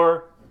the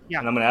door. Yeah.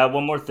 And I'm gonna add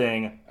one more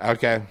thing.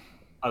 Okay.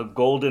 A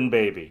golden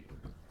baby.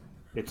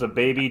 It's a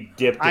baby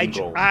dipped in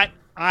gold.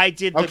 I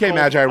did. The okay, gold.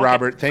 Magi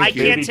Robert. Thank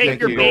you. I can't take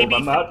your baby.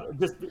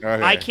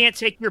 Okay. I can't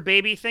take your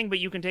baby thing, but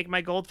you can take my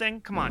gold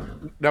thing. Come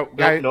on. No.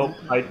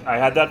 I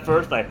had that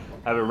first. I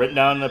have it written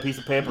down on a piece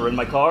of paper in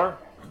my car.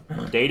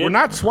 Dated. We're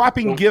not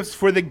swapping gifts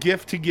for the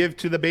gift to give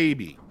to the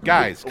baby,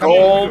 guys. Come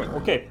on.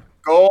 Okay.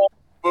 Gold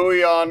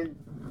bullion.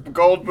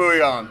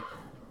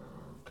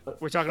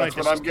 We're talking That's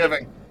what I'm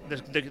giving.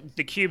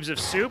 The cubes of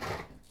soup.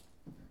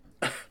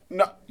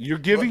 No, you're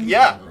giving.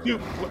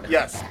 Soup.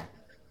 Yes.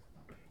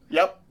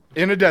 Yep.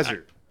 In a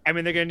desert. I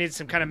mean, they're gonna need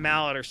some kind of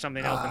mallet or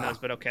something to open those,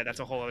 but okay, that's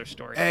a whole other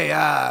story. Hey,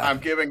 I'm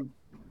giving.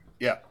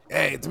 Yeah.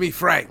 Hey, it's me,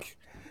 Frank.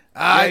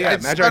 I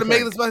started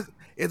making this.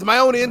 It's my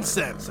own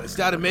incense. I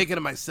started making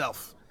it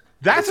myself.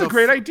 That's a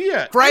great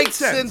idea.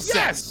 Frank's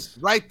incense,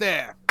 right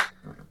there.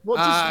 Well,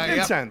 just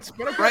incense.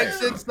 Yep.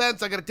 Frank's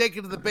incense. I'm gonna take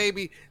it to the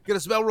baby. Gonna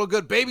smell real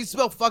good. Baby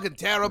smell fucking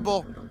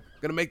terrible.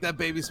 Gonna make that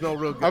baby smell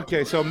real good.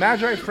 Okay, so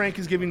Magi Frank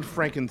is giving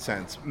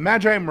frankincense.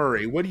 Magi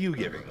Murray, what are you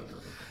giving?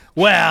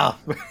 Well,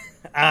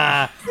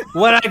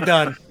 what I've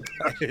done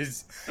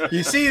is,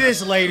 you see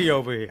this lady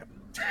over here.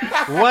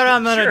 What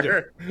I'm gonna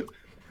do?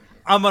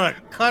 I'm gonna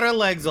cut her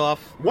legs off.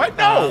 What?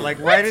 No,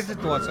 right at the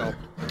torso.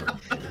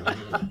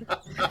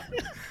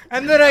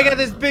 And then I got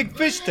this big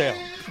fishtail.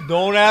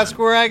 Don't ask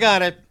where I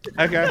got it.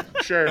 Okay,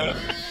 sure. I'm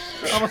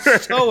gonna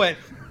sew it.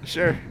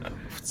 Sure.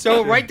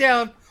 Sew it right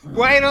down,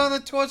 right on the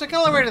towards the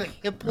color, the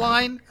hip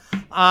line.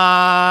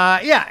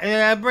 Yeah,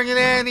 and I bring it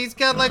in. He's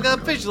got like a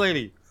fish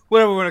lady,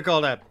 whatever we're gonna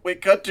call that. We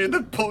cut to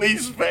the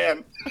police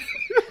van.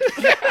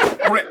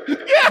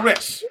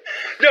 Chris.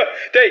 No,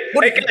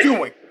 What are you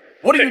doing?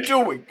 What are you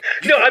doing?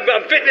 No,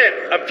 I'm fitting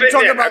in. I'm fitting You're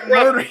talking in. about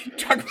murder. You're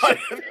talking about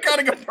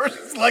cutting a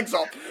person's legs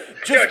off.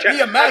 Just be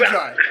a magi.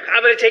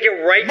 I'm going to take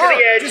it right to the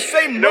edge. Just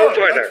say no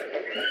murder. further.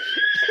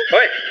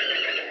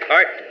 All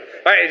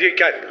right. You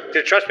got.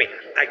 Trust me.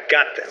 I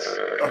got this.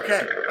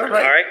 Okay. All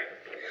right.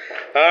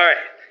 All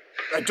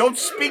right. Don't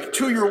speak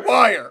to your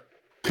wire.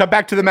 Cut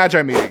back to the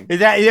Magi meeting. Is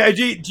that?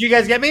 Do you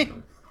guys get me?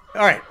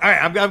 All right.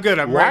 I'm good.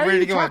 I'm ready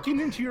to go. Talking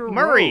into your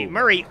Murray, robe?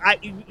 Murray,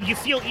 you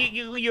feel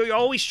you're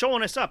always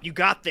showing us up. You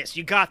got this.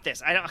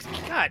 I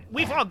don't. God,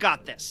 we've all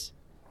got this.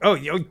 Oh,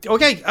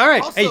 okay. All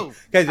right. Also, hey,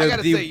 guys, I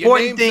gotta the say, your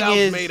important name thing sounds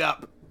is made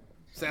up.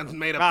 Sounds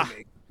made up to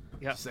me.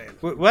 Yeah. Just saying.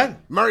 What?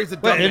 Murray's a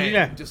dumb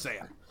name. Just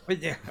saying.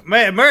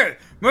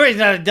 Murray's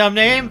not a dumb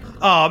name.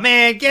 Oh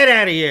man, get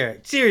out of here!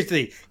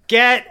 Seriously,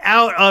 get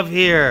out of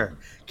here!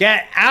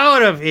 Get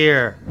out of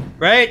here!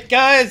 Right,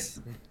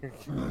 guys?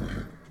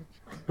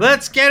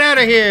 Let's get out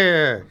of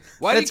here.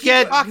 Let's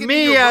get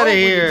me out of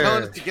here.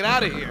 Telling us to get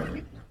out of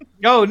here.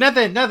 No,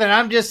 nothing.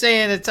 I'm just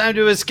saying it's time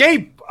to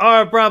escape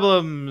our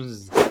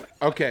problems.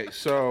 Okay,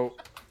 so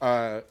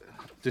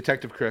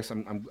Detective Chris,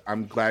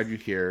 I'm glad you're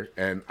here,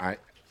 and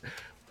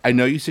I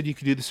know you said you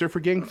could do the surfer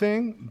gang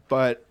thing,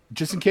 but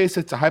just in case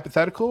it's a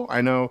hypothetical,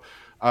 I know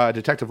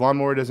Detective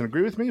Lawnmower doesn't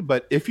agree with me,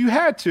 but if you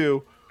had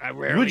to,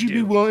 would you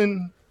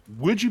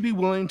be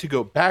willing to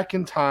go back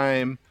in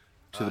time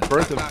to the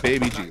birth of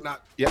baby G?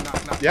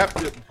 Yep.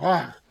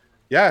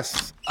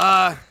 Yes.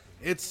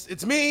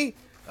 It's me,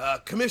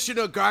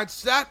 Commissioner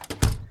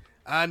Guardstadt,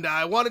 and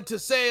I wanted to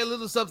say a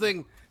little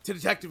something to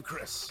Detective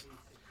Chris.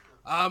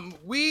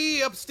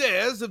 We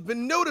upstairs have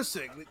been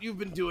noticing that you've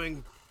been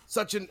doing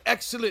such an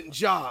excellent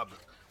job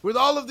with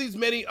all of these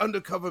many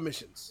undercover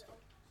missions.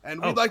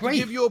 And we'd like to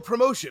give you a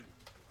promotion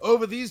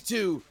over these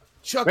two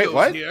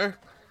chuckos here.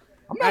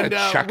 I'm not a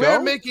chucko.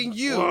 We're making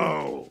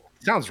you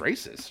Sounds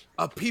racist.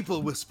 a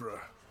people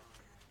whisperer.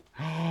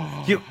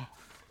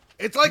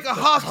 It's like a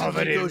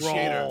hostage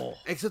negotiator,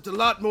 except a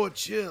lot more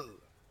chill.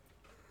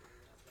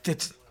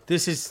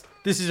 This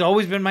has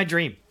always been my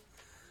dream.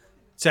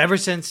 So ever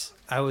since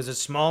I was a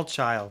small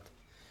child,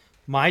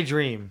 my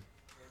dream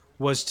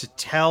was to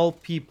tell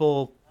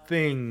people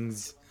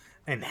things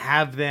and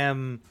have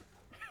them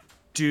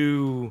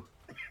do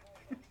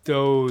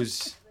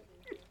those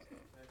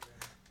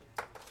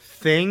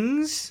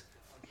things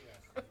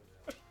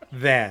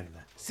then.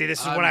 See,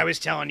 this is what I was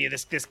telling you.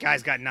 This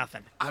guy's got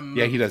nothing.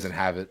 Yeah, he doesn't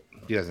have it.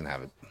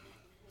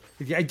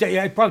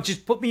 Yeah, bro,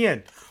 just put me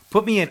in.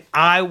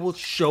 I will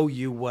show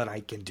you what I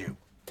can do.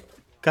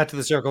 Cut to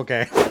the Circle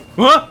K.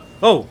 What?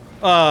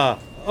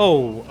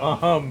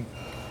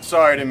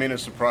 Sorry, I didn't mean to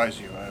surprise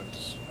you.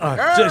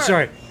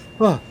 Sorry.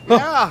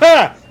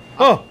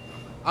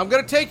 I'm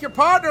gonna take your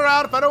partner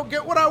out if I don't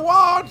get what I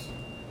want.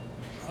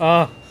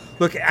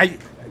 Look,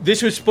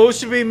 this was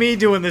supposed to be me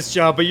doing this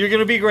job, but you're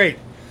gonna be great.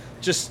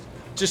 Just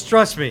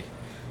trust me.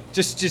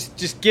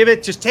 Just give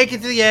it. Just take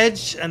it to the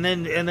edge, and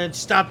then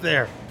stop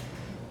there.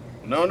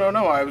 No.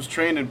 I was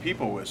trained in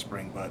people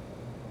whispering, but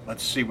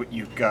let's see what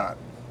you've got.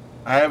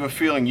 I have a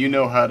feeling you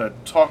know how to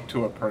talk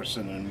to a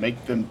person and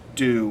make them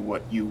do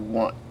what you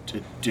want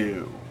to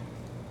do.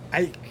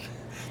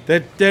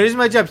 That is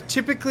my job.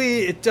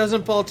 Typically, it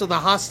doesn't fall to the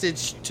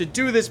hostage to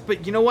do this,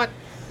 but you know what?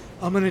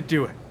 I'm gonna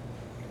do it.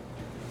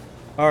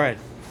 All right,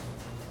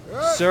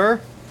 sir.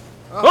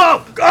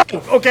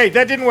 Okay,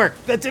 that didn't work.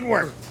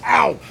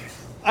 Ow.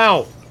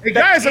 Hey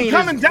guys, I'm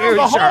coming down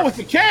the hall with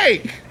the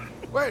cake.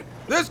 Wait,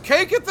 there's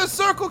cake at the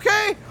Circle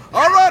K?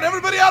 All right,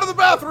 everybody out of the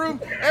bathroom.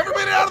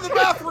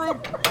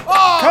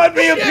 Oh, cut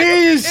me a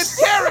piece. It's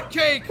carrot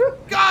cake.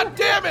 God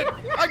damn it.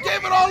 I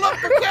gave it all up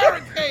for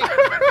carrot cake.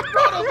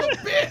 Son of a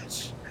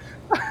bitch.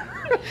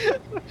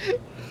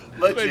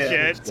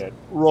 Legit.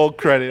 Roll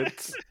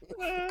credits.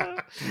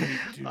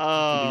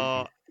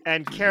 Oh,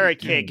 and carrot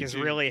cake is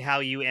really how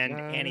you end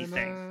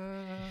anything.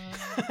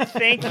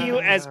 Thank you,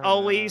 as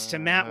always, to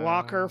Matt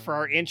Walker for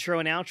our intro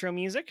and outro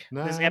music.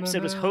 This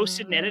episode was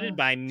hosted and edited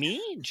by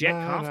me, Jet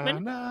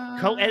Kaufman,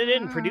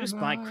 co-edited and produced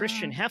by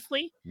Christian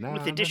Heffley,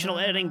 with additional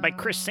editing by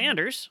Chris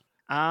Sanders,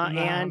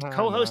 and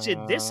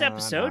co-hosted this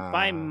episode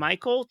by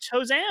Michael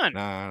Tauzin.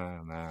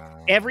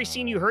 Every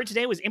scene you heard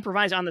today was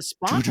improvised on the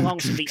spot, along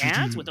with some of the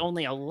ads, with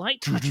only a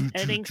light touch of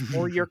editing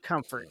for your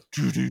comfort.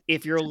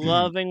 If you're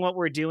loving what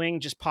we're doing,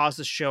 just pause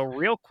the show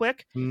real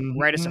quick,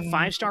 write us a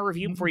 5-star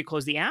review before you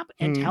close the app,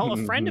 and tell a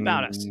friend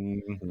about us.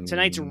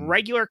 Tonight's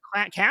regular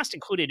cast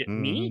included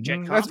me,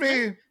 Jet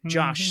Kaufman,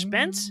 Josh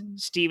Spence,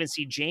 Stephen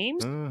C.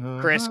 James,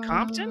 Chris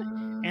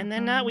Compton, and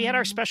then we had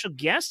our special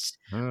guests,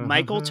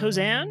 Michael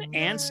Tauzin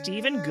and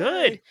Stephen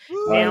Good.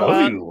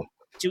 Now,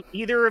 do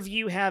either of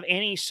you have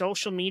any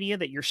social media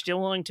that you're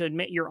still willing to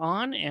admit you're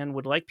on and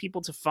would like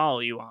people to follow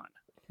you on?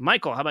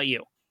 Michael, how about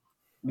you?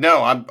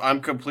 No,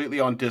 I'm completely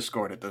on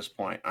Discord at this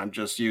point. I'm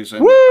just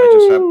using.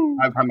 I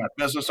have my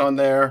business on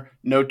there.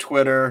 No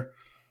Twitter.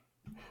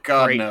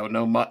 God, Great. no.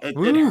 It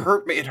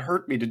hurt me. It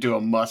hurt me to do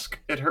a Musk.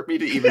 It hurt me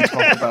to even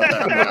talk about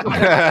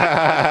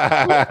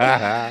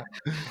that.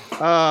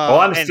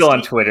 I'm still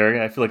on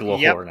Twitter. I feel like a little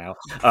whore now.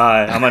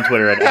 I'm on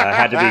Twitter at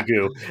had to be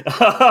goo.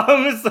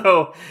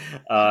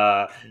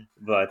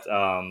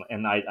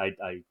 And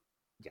I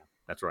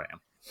that's where I am.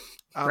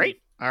 Great.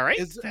 All right.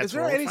 Is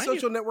there any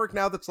social network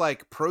now that's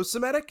like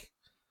pro-Semitic?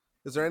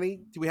 Is there any?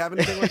 Do we have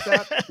anything like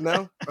that?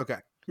 No. Okay.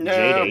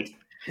 No. J-Date.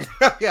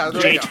 Yeah.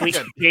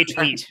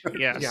 J-Tweet.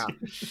 Yes. Yeah.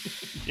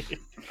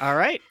 All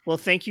right. Well,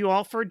 thank you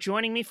all for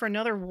joining me for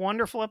another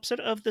wonderful episode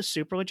of the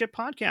Super Legit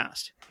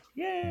Podcast.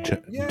 Yay!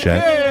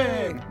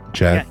 Jed.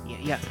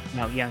 Yeah.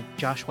 No, yeah.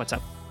 Josh, what's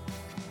up?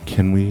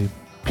 Can we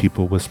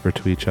people whisper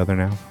to each other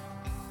now?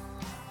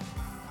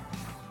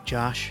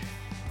 Josh,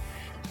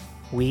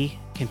 we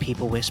can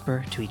people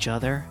whisper to each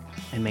other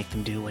and make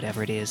them do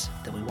whatever it is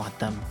that we want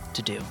them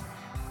to do.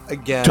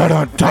 Again,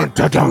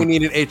 Dun-dun-dun-dun-dun. we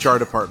need an HR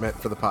department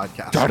for the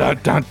podcast.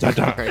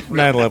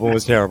 9/11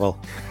 was terrible.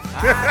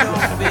 I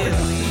don't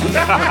believe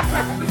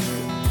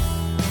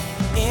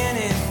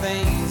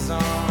anything's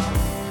on.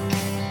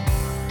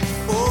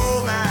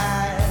 Oh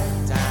my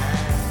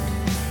time,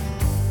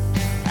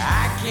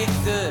 I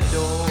kicked the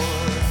door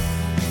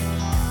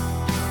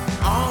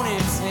on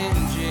its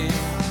hinges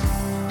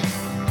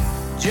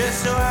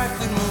just so I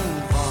could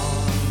move on.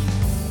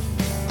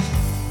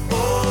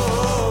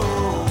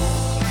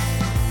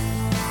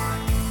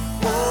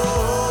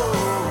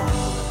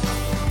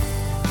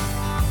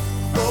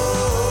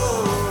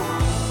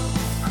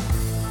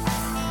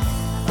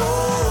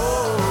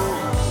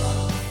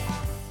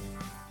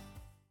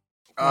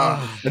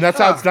 And that's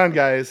how it's done,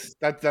 guys.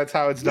 That's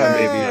how it's done,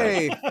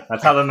 baby.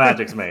 That's how the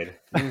magic's made.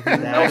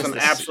 That was an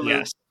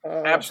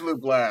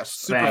absolute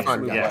blast. Super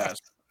fun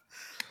blast.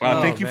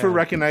 Thank you for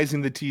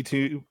recognizing the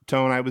T2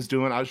 tone I was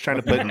doing. I was trying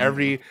to put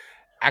every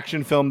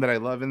action film that I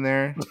love in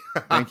there.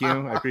 Thank you.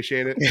 I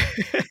appreciate it.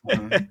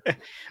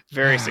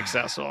 Very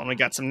successful. And we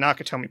got some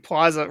Nakatomi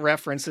Plaza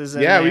references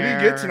in there. Yeah, we did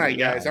good tonight,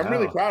 guys. I'm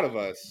really proud of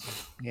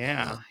us.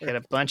 Yeah, we had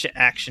a bunch of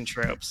action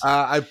tropes.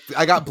 I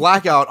got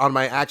Blackout on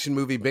my action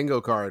movie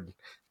bingo card.